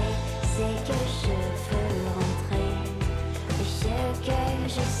sais, c'est que je veux rentrer. Et ce que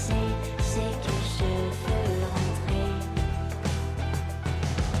je sais, c'est que je veux rentrer.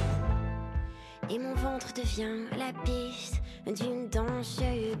 Et mon ventre devient la piste d'une danse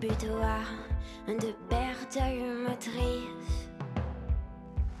butoir de perte motrice.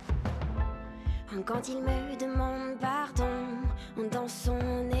 Quand il me demande pardon, dans son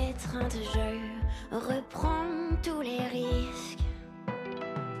étreinte, je reprends tous les risques.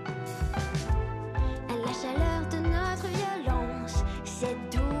 La chaleur de notre violence, cette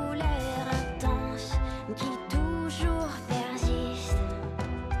douleur intense qui toujours persiste.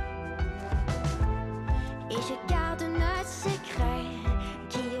 Et je garde notre secret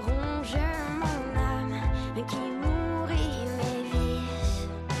qui ronge mon âme, qui nourrit mes vices.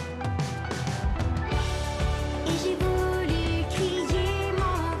 Et j'ai voulu crier,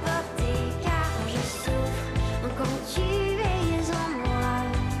 m'emporter car je souffre quand tu es en moi.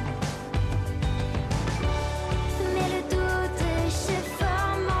 Mais le doute se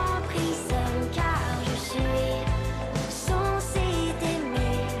forme, emprisonne car je suis censée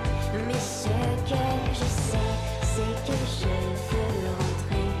t'aimer. Mais ce que je sais, c'est que je veux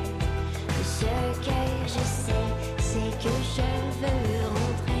rentrer. Ce que je sais, c'est que je veux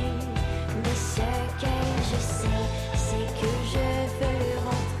rentrer. Mais ce que je sais, c'est que je veux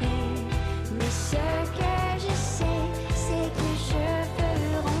rentrer. Mais ce que je sais, c'est que je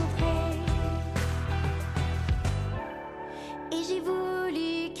veux rentrer. Et j'ai voulu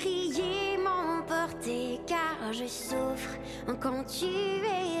crier, m'emporter car je souffre quand tu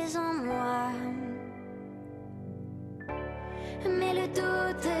es en moi. Mais le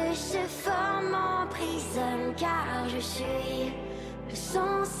doute se forme, emprisonne car je suis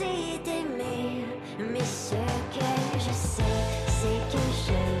censée t'aimer. Mais ce que je sais, c'est que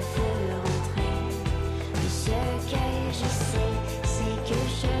je veux rentrer. Mais ce que je sais, c'est que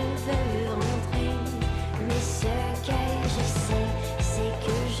je veux rentrer. Mais ce que je sais, c'est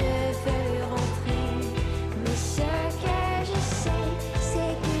que je veux rentrer. Mais ce que je sais,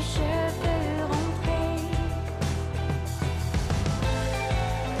 c'est que je veux rentrer.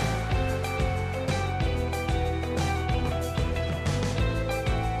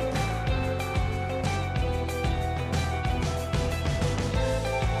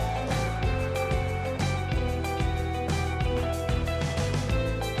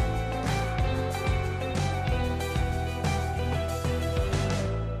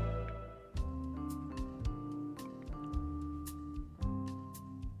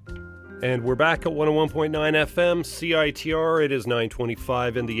 And we're back at 101.9 FM, CITR. It is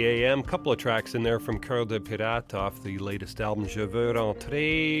 9:25 in the AM. Couple of tracks in there from Cœur de Pirate off the latest album, Je veux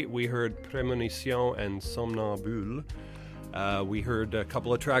rentrer. We heard Prémonition and Somnambule. We heard a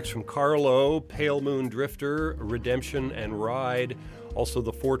couple of tracks from Carlo, Pale Moon Drifter, Redemption, and Ride. Also,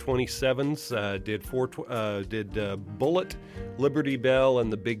 the 427s did Bullet, Liberty Bell,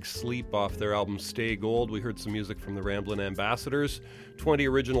 and The Big Sleep off their album Stay Gold. We heard some music from the Ramblin' Ambassadors, 20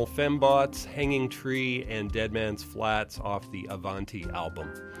 original Fembots, Hanging Tree, and Dead Man's Flats off the Avanti album.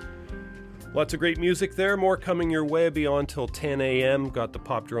 Lots of great music there. More coming your way beyond till 10 a.m. Got the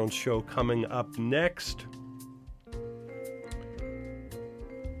Pop Drones show coming up next.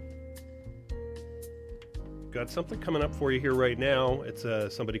 Got something coming up for you here right now. It's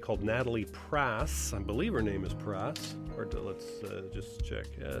somebody called Natalie Prass. I believe her name is Prass. Let's just check.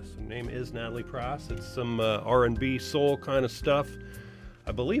 Yes, her name is Natalie Prass. It's some R&B soul kind of stuff.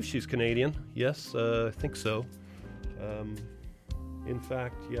 I believe she's Canadian. Yes, I think so. In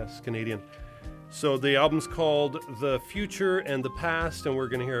fact, yes, Canadian. So the album's called The Future and the Past, and we're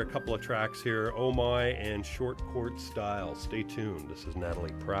going to hear a couple of tracks here, Oh My and Short Court Style. Stay tuned. This is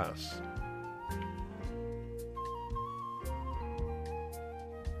Natalie Prass.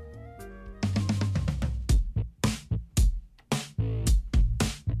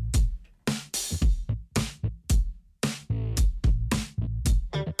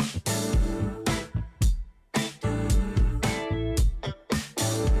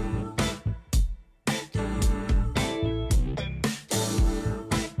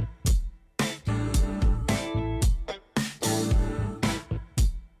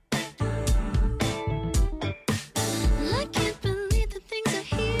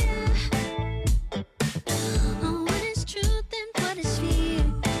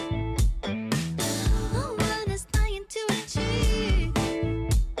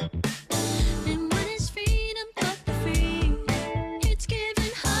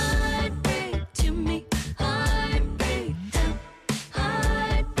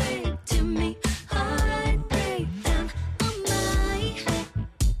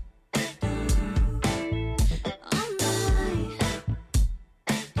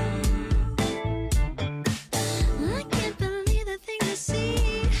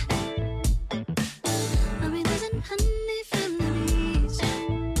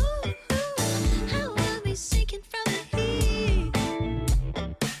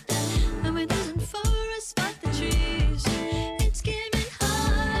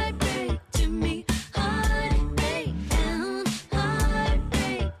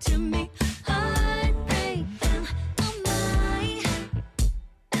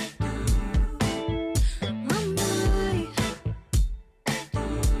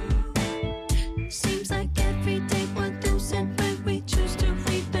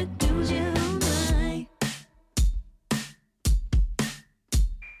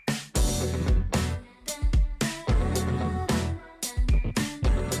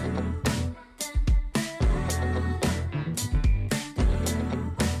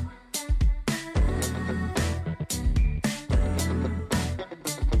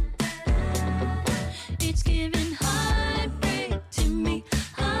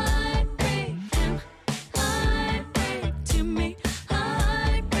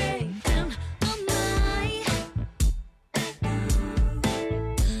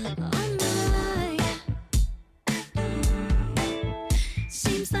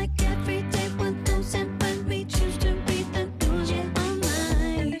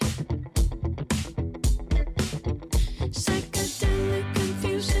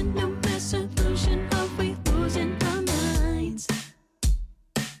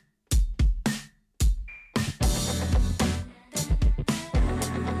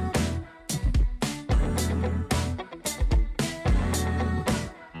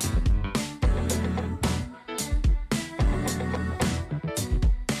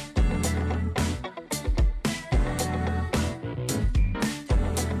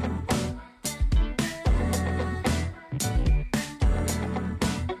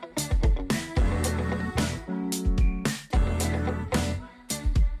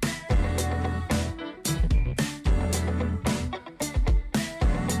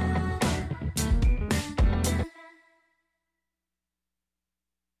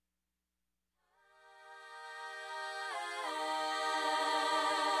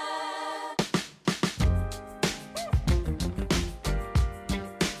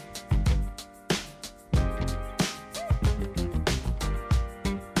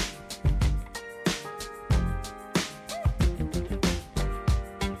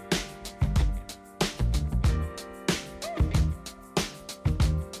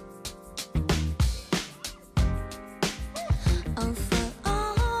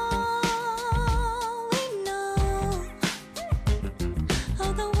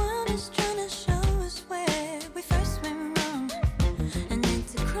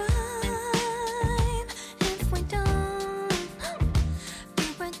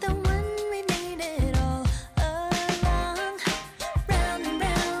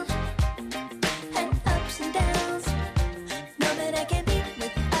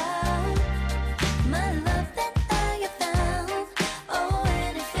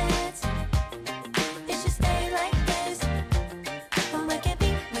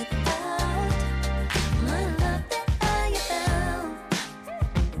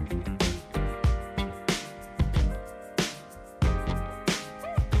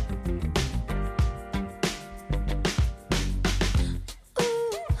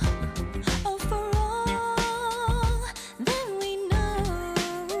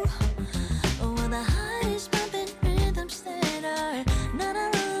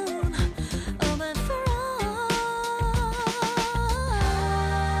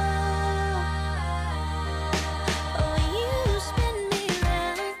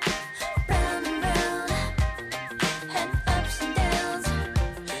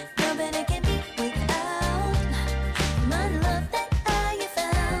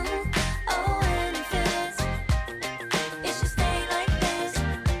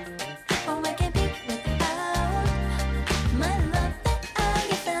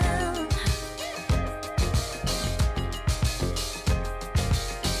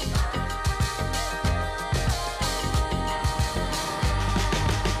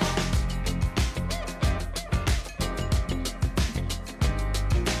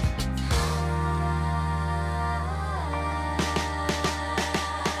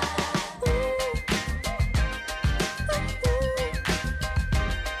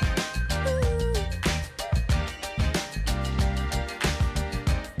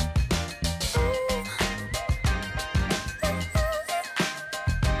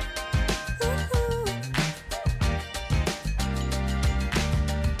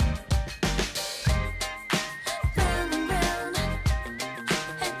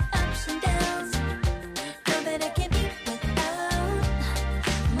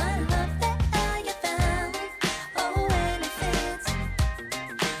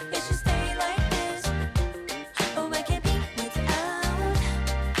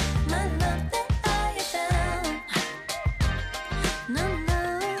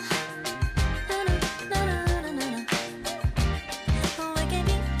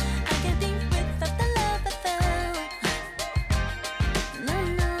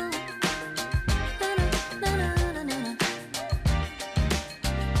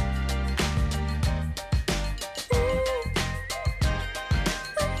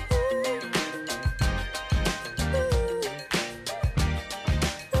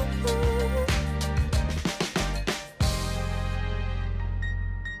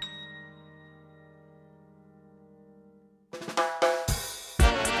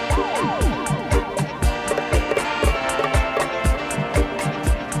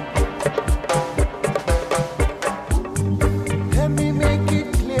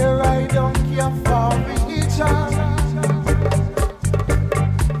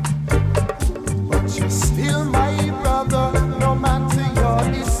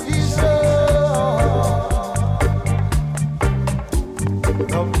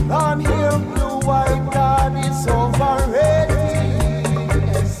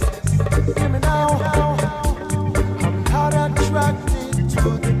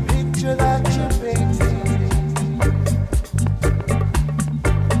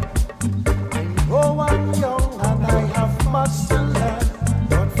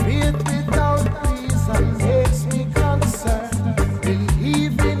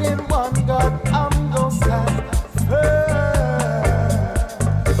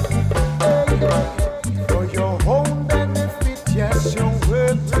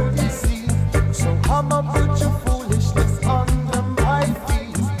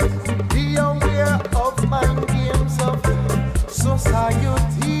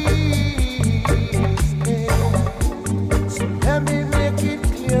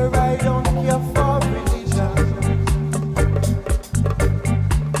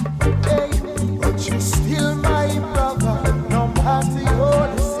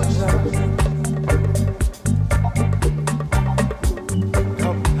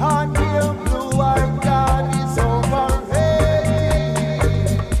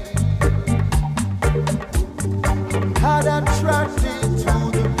 not attracted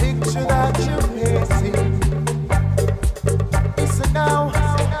to the picture that you're painting. Listen now.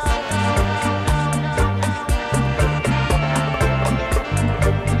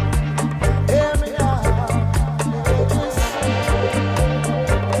 Hear me now.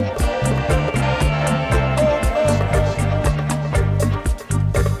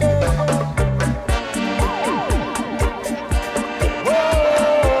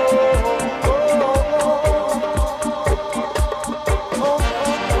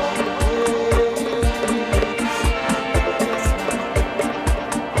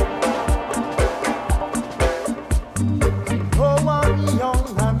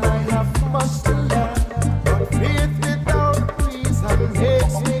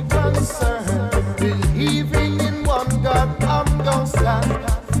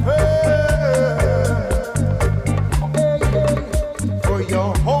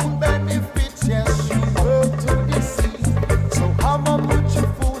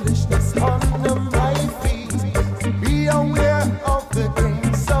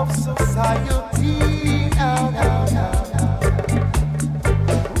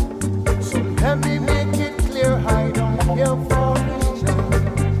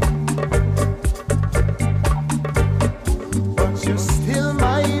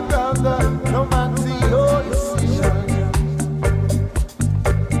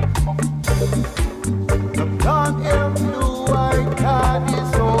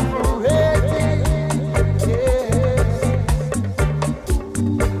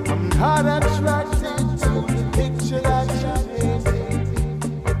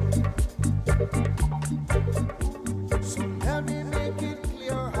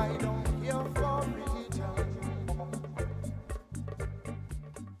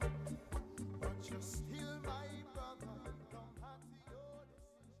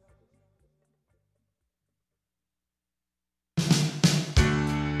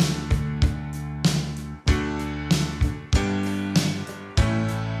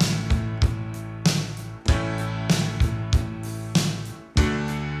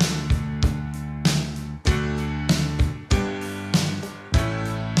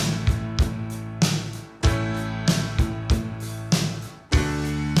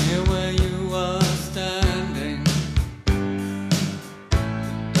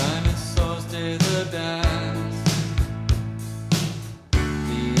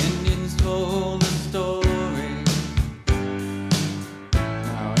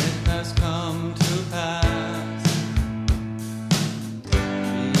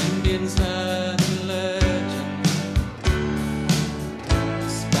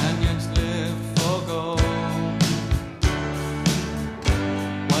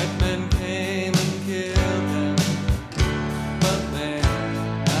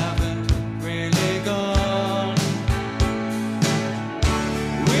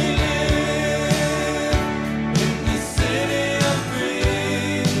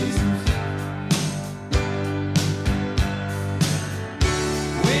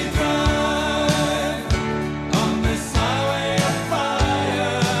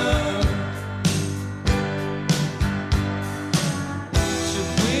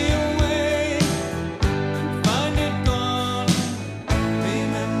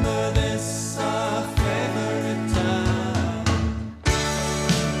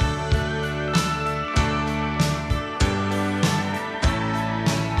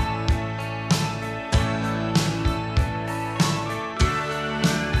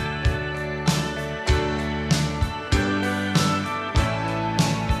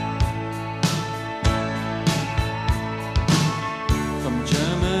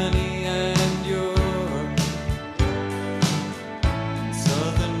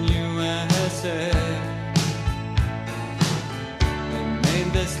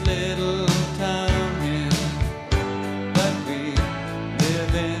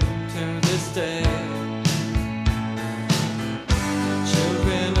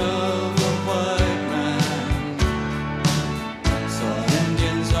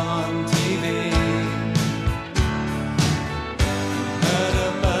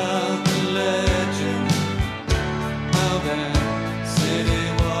 City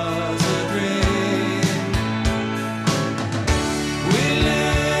was a dream.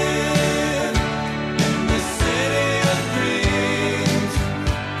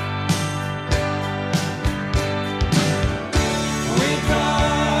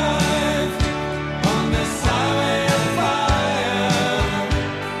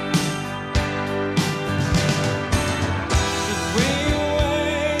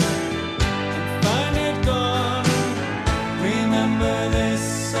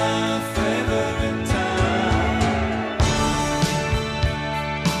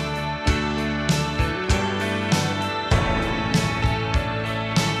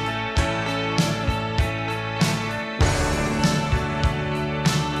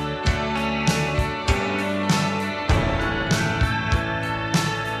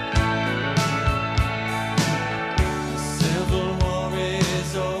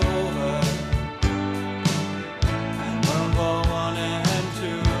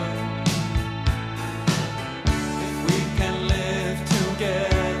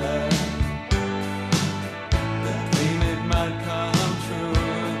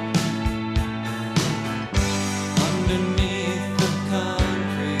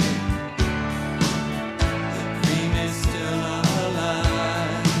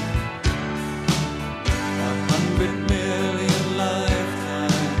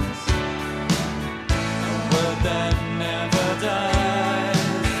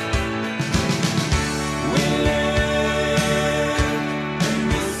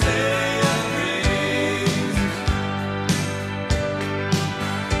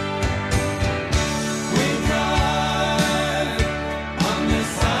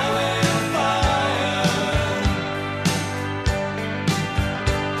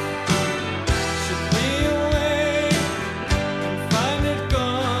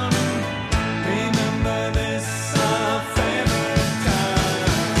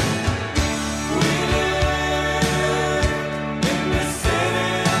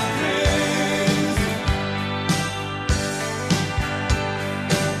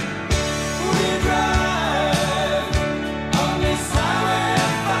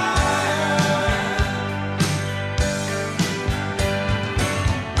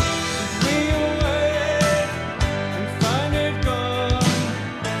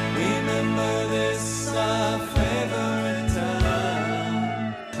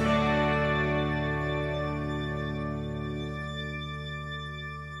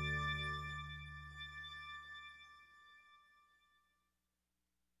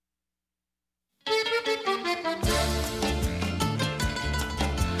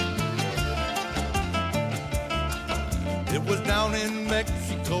 It was down in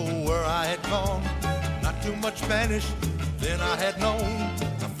Mexico where I had gone. Not too much Spanish, then I had known.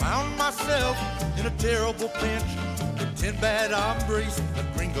 I found myself in a terrible pinch with 10 bad hombres, a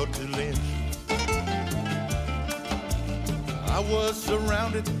gringo to lynch. I was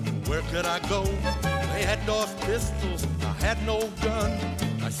surrounded, where could I go? They had DOS pistols, I had no gun.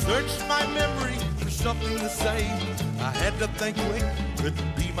 I searched my memory for something to say. I had to think quick, could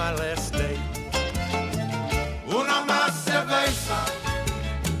be my last day. Una más cerveza,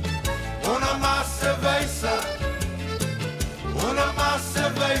 una más cerveza, una más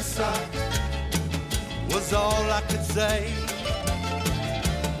cerveza was all I could say.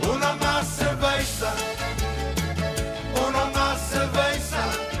 Una más cerveza, una más cerveza,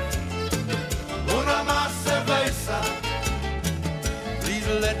 una más cerveza. Please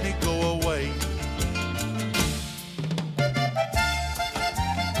let me go away.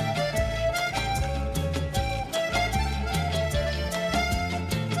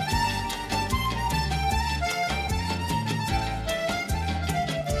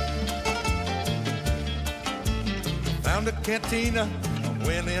 Found a cantina, I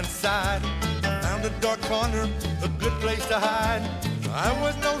went inside. Found a dark corner, a good place to hide. I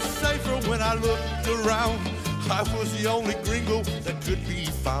was no safer when I looked around. I was the only gringo that could be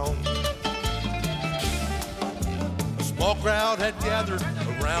found. A small crowd had gathered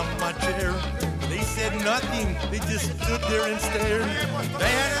around my chair. They said nothing, they just stood there and stared.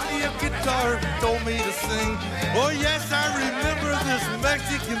 They handed me a guitar, told me to sing. Oh yes, I remember this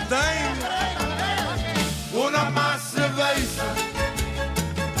Mexican thing. Una más cerveza,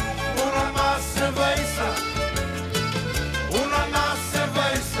 una más cerveza, una más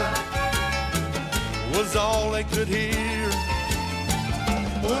cerveza was all they could hear.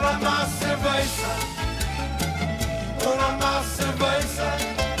 Una más cerveza, una más cerveza,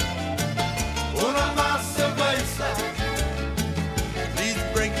 una más cerveza. Please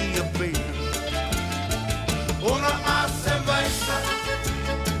bring me a beer. Una más cerveza,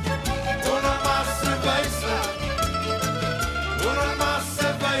 una más cerveza, una más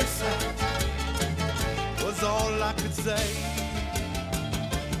cerveza was all I could say.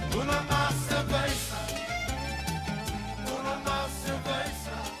 Una más cerveza, una más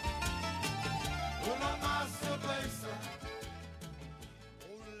cerveza, una más cerveza.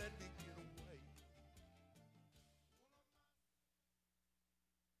 Oh, let me get away.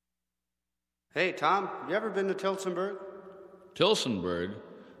 Hey, Tom, you ever been to Tillsonburg? Tillsonburg?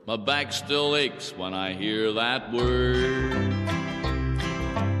 My back still aches when I hear that word.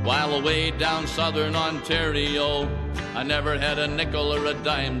 While away down southern Ontario, I never had a nickel or a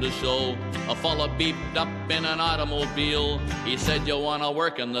dime to show. A fella beeped up in an automobile. He said, you wanna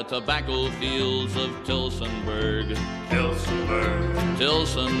work in the tobacco fields of Tillsonburg. Tillsonburg,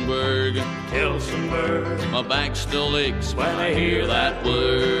 Tillsonburg, Tillsonburg. My back still aches when I hear that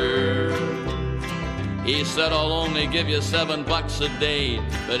word. He said, I'll only give you $7 a day,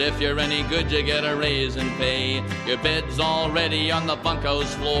 but if you're any good, you get a raise in pay. Your bed's already on the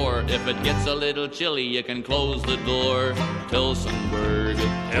bunkhouse floor. If it gets a little chilly, you can close the door. Tillsonburg,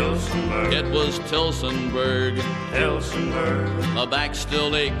 Tillsonburg. It was Tillsonburg, Tillsonburg. My back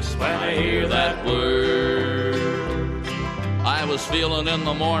still aches when I hear that word. I was feeling in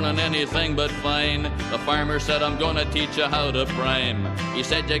the morning anything but fine. The farmer said, I'm gonna teach you how to prime. He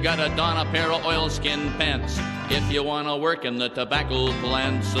said, you gotta don a pair of oilskin pants if you wanna work in the tobacco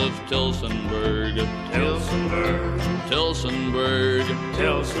plants of Tillsonburg. Tillsonburg, Tillsonburg,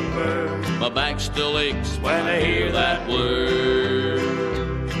 Tillsonburg. My back still aches when I hear that word.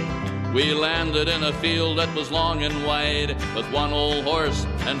 We landed in a field that was long and wide, with one old horse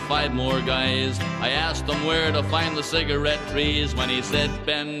and 5 more guys. I asked him where to find the cigarette trees. When he said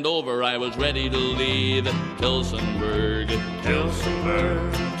bend over, I was ready to leave. Tillsonburg, Tillsonburg,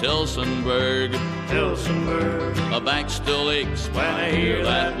 Tillsonburg, Tillsonburg. My back still aches when I hear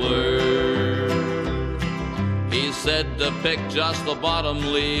that word. He said to pick just the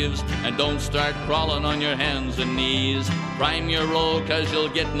bottom leaves and don't start crawling on your hands and knees. Prime your row 'cause you'll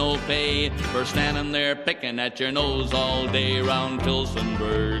get no pay for standing there picking at your nose all day round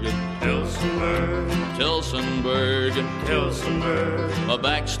Tillsonburg. Tillsonburg, Tillsonburg, Tillsonburg. My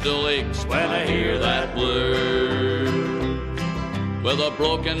back still aches when I hear that word. With a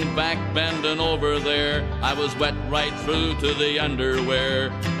broken back bending over there, I was wet right through to the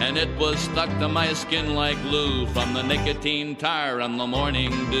underwear, and it was stuck to my skin like glue from the nicotine tar and the morning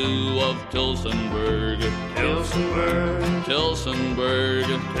dew of Tillsonburg. Tillsonburg, Tillsonburg,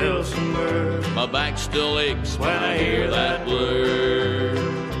 Tillsonburg. My back still aches when I hear that word.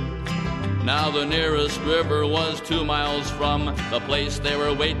 Now the nearest river was 2 miles from the place they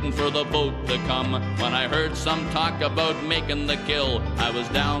were waiting for the boat to come. When I heard some talk about making the kill, I was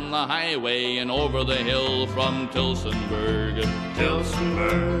down the highway and over the hill from Tilsonburg.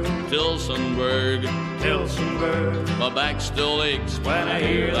 Tilsonburg, Tilsonburg, Tilsonburg. my back still aches when I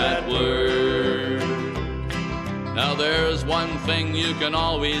hear that word. Now there's one thing you can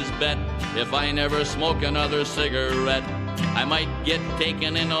always bet, if I never smoke another cigarette, I might get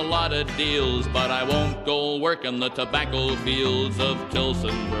taken in a lot of deals, but I won't go work in the tobacco fields of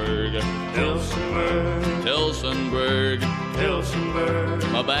Tilsonburg. Tilsonburg, Tilsonburg,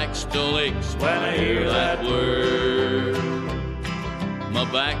 Tilsonburg. my back still aches when I hear that word. My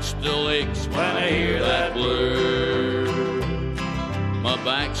back still aches when I hear that word. My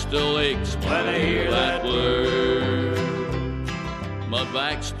back still aches when I hear that word. My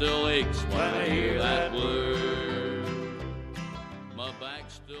back still aches when I hear that word. My back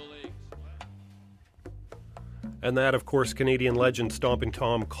still aches. And that, of course, Canadian legend Stomping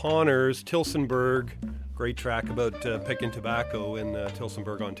Tom Connors, Tilsonburg. Great track about picking tobacco in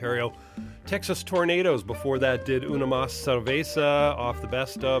Tilsonburg, Ontario. Texas Tornadoes, before that, did Una Mas Cerveza off the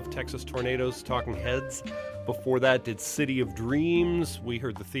best of Texas Tornadoes, Talking Heads. Before that, did City of Dreams. We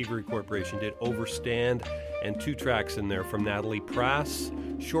heard the Thievery Corporation did Overstand, and 2 tracks in there from Natalie Prass,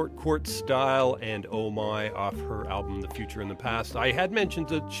 Short Court Style and Oh My off her album The Future in the Past. I had mentioned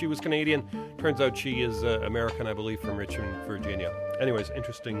that she was Canadian. Turns out she is American, I believe, from Richmond, Virginia. Anyways,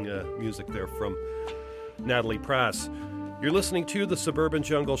 interesting music there from Natalie Prass. You're listening to the Suburban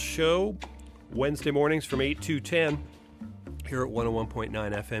Jungle Show, Wednesday mornings from 8 to 10 here at 101.9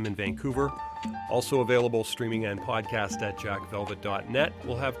 FM in Vancouver. Also available streaming and podcast at jackvelvet.net.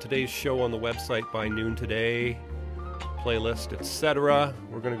 We'll have today's show on the website by noon today, playlist, etc.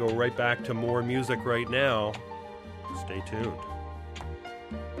 We're going to go right back to more music right now. Stay tuned.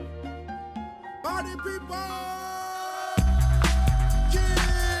 Party people!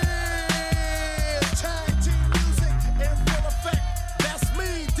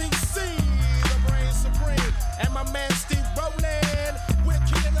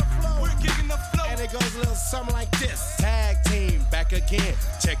 It goes a little something like this. Tag team back again.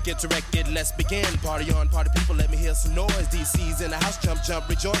 Check it, directed, let's begin. Party on, party people, let me hear some noise. DC's in the house, jump, jump,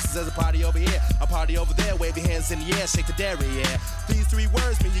 rejoices. There's a party over here, a party over there. Wave your hands in the air, shake the dairy, yeah. These 3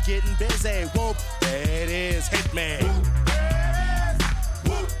 words mean you're getting busy. Whoop, there it is, Hitman. Whoop, there it is.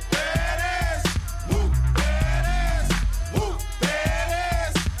 Whoop, there it is. Whoop, there it is. Whoop, there it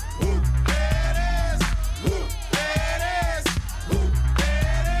is. Whoop, there it is. Whoop, there it is. Whoop,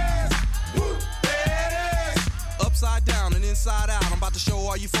 there it is. Whoop, there it is. Upside down and inside out, I'm about to show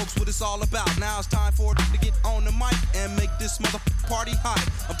all you folks what it's all about. Now it's time for it to get on the mic and make this party hot.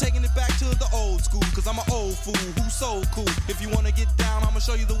 I'm taking it back to the old school, cause I'm an old fool who's so cool. If you wanna get down, I'ma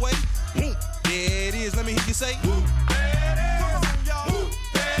show you the way. There it is, let me hear you say. Whoop, there it is. Come on, y'all. Whoop,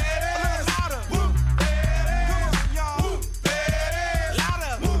 there it is. Louder. Whoop, there it is. Come on, y'all. Whoop, there it is.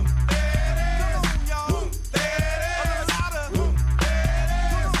 Louder. Whoop, there it is. Come on, y'all. Whoop, there it is. Louder. Whoop, there it is.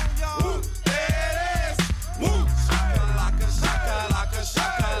 Come on, y'all. Whoop, there it is. Whoop, shaka, laka, shaka, laka,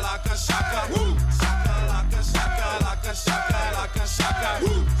 shaka, laka, shaka. Whoop, shaka, laka, shaka, laka, shaka, laka, shaka.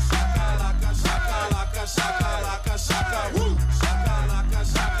 Whoop, shaka, laka, shaka, laka, shaka, laka, shaka. Whoop, shaka, laka,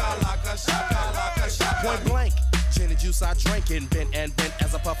 shaka, laka, shaka, laka, shaka. Point blank, gin and juice I drink and bent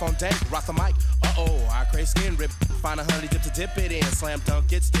as I puff on dank. Rock the mic, I crave skin rip. Find a honey dip to dip it in. Slam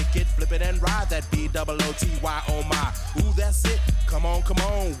dunk it, stick it, flip it and ride that B-double-O-T-Y, oh my. Ooh, that's it, come on,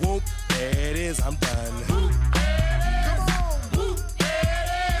 whoop, there it is, I'm done. Whoop, come on, whoop, there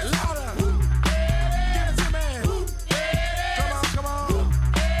it is. Louder, whoop, give it to me. Whoop, come on, whoop,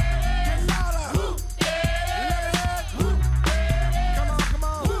 get louder. Whoop, let it hit. Whoop, come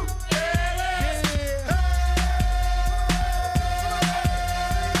on, whoop, get it.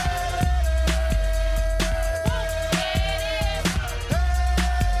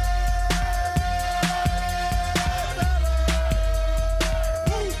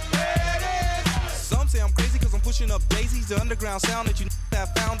 Some say I'm crazy cause I'm pushing up daisies. The underground sound that you have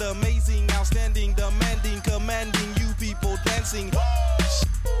found amazing, outstanding, demanding, commanding, you people dancing.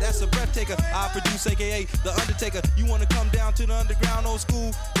 That's a breath taker. I produce, aka The Undertaker. You wanna come down to the underground old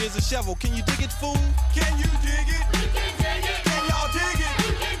school? Here's a shovel. Can you dig it, fool? Can you dig it? We can dig it. Can y'all dig it?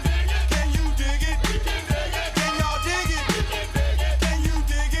 We can dig it. Can you dig it? We can dig it. Can y'all dig it? We can dig it. Can you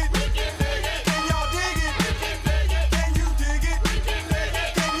dig it? We can dig it. Can y'all dig it? We can dig it. Can you dig it? We can dig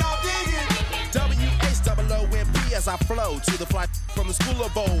it. Can y'all dig it? W-H-O-O-M-P as I flow to the fly from the school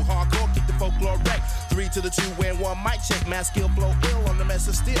of old. Hardcore, kick the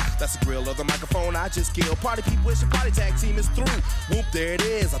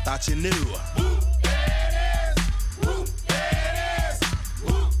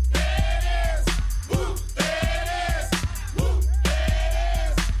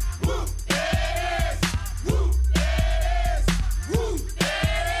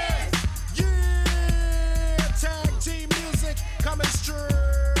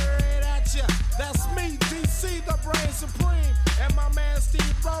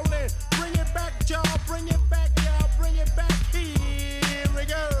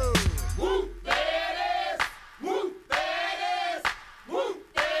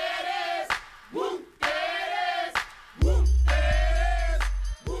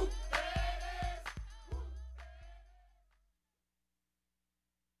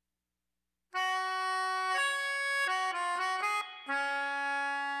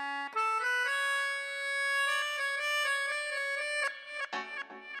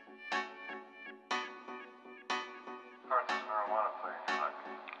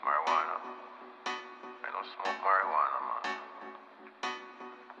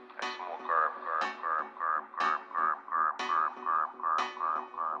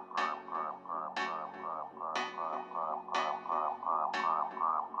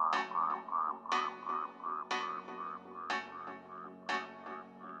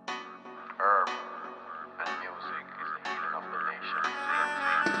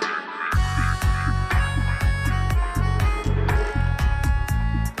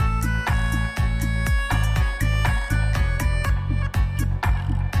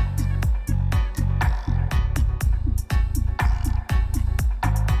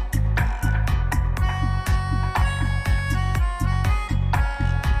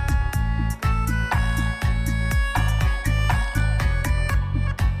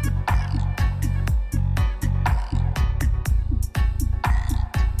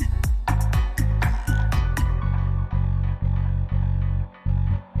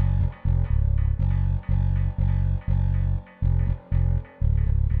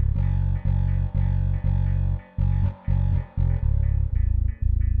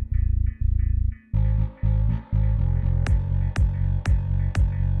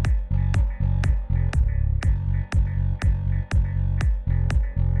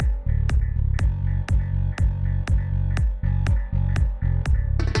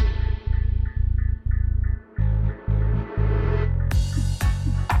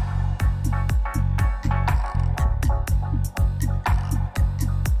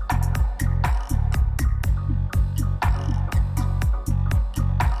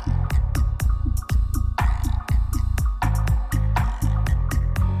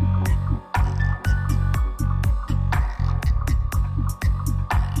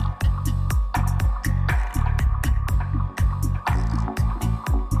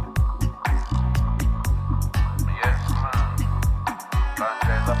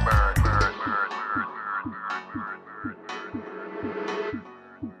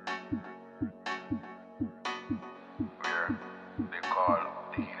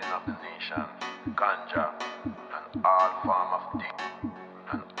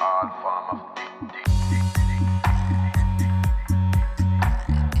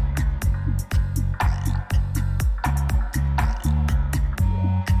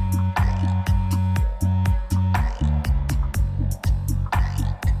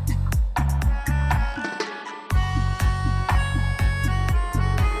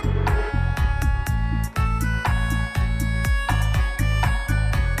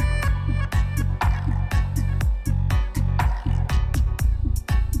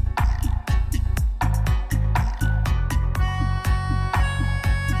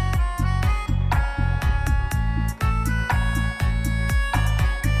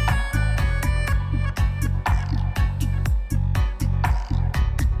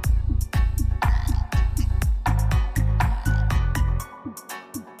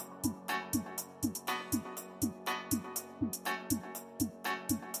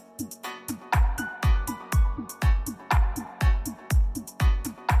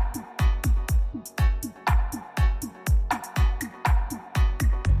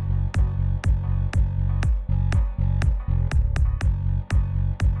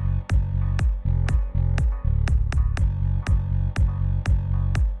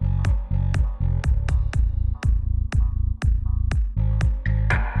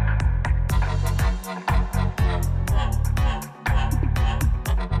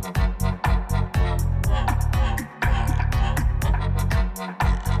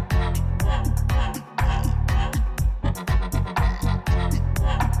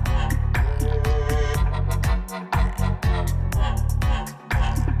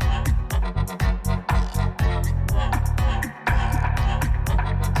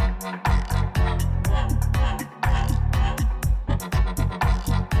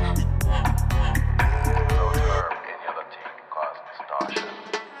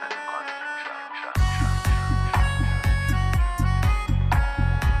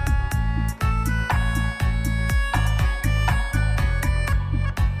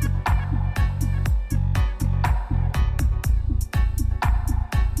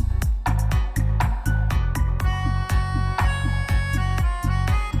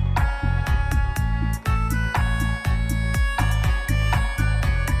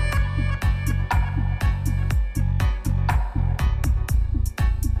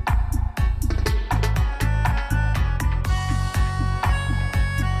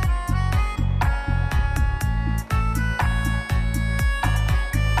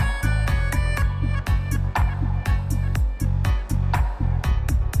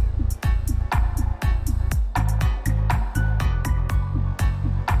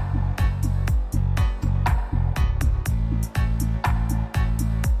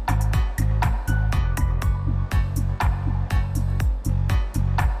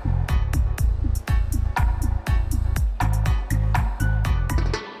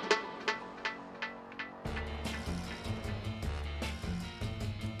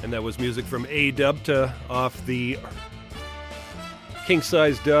And that was music from A-Dubta off the King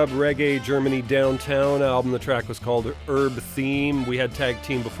Size Dub Reggae Germany Downtown album. The track was called Herb Theme. We had Tag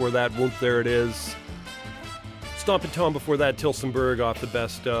Team before that, Whoop There It Is. Stompin' Tom before that, Tilsonburg off the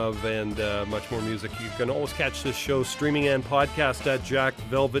best of, and much more music. You can always catch this show streaming and podcast at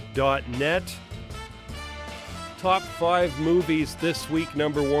jackvelvet.net. Top 5 movies this week.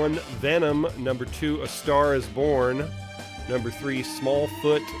 Number 1, Venom. Number 2, A Star Is Born. Number 3,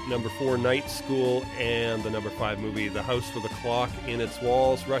 Smallfoot. Number 4, Night School. And the number 5 movie, The House with a Clock in Its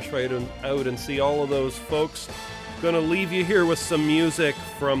Walls. Rush right out and see all of those, folks. Gonna leave you here with some music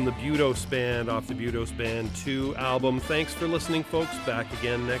from the Budos Band off the Budos Band 2 album. Thanks for listening, folks. Back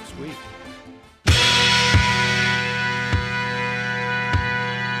again next week.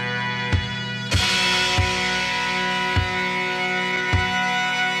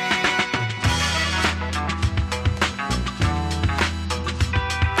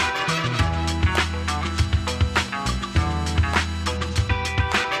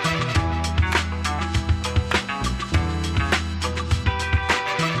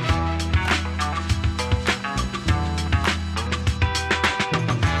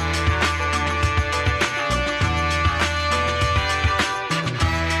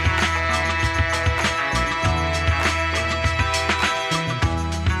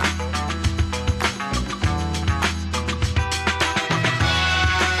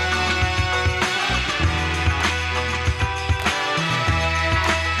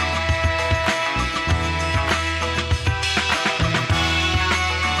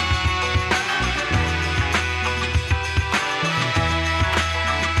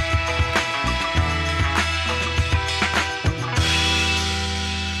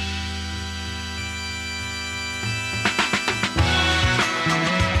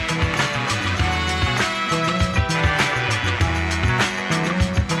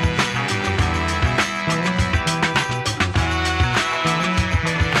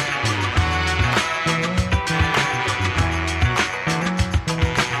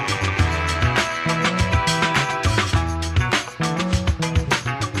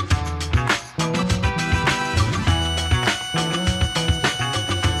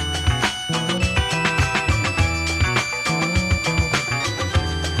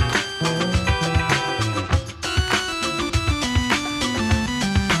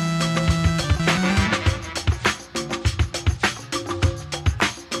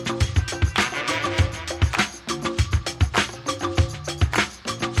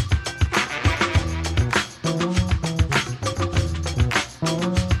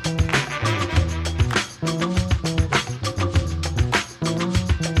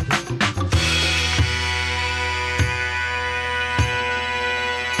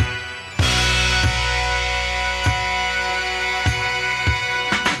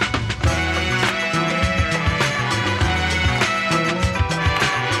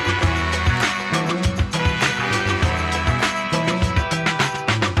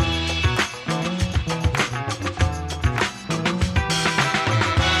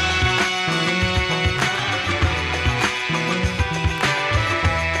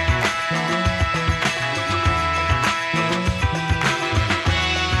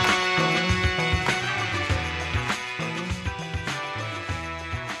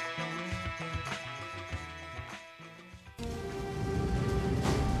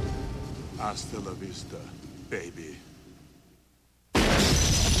 Hasta la vista, baby.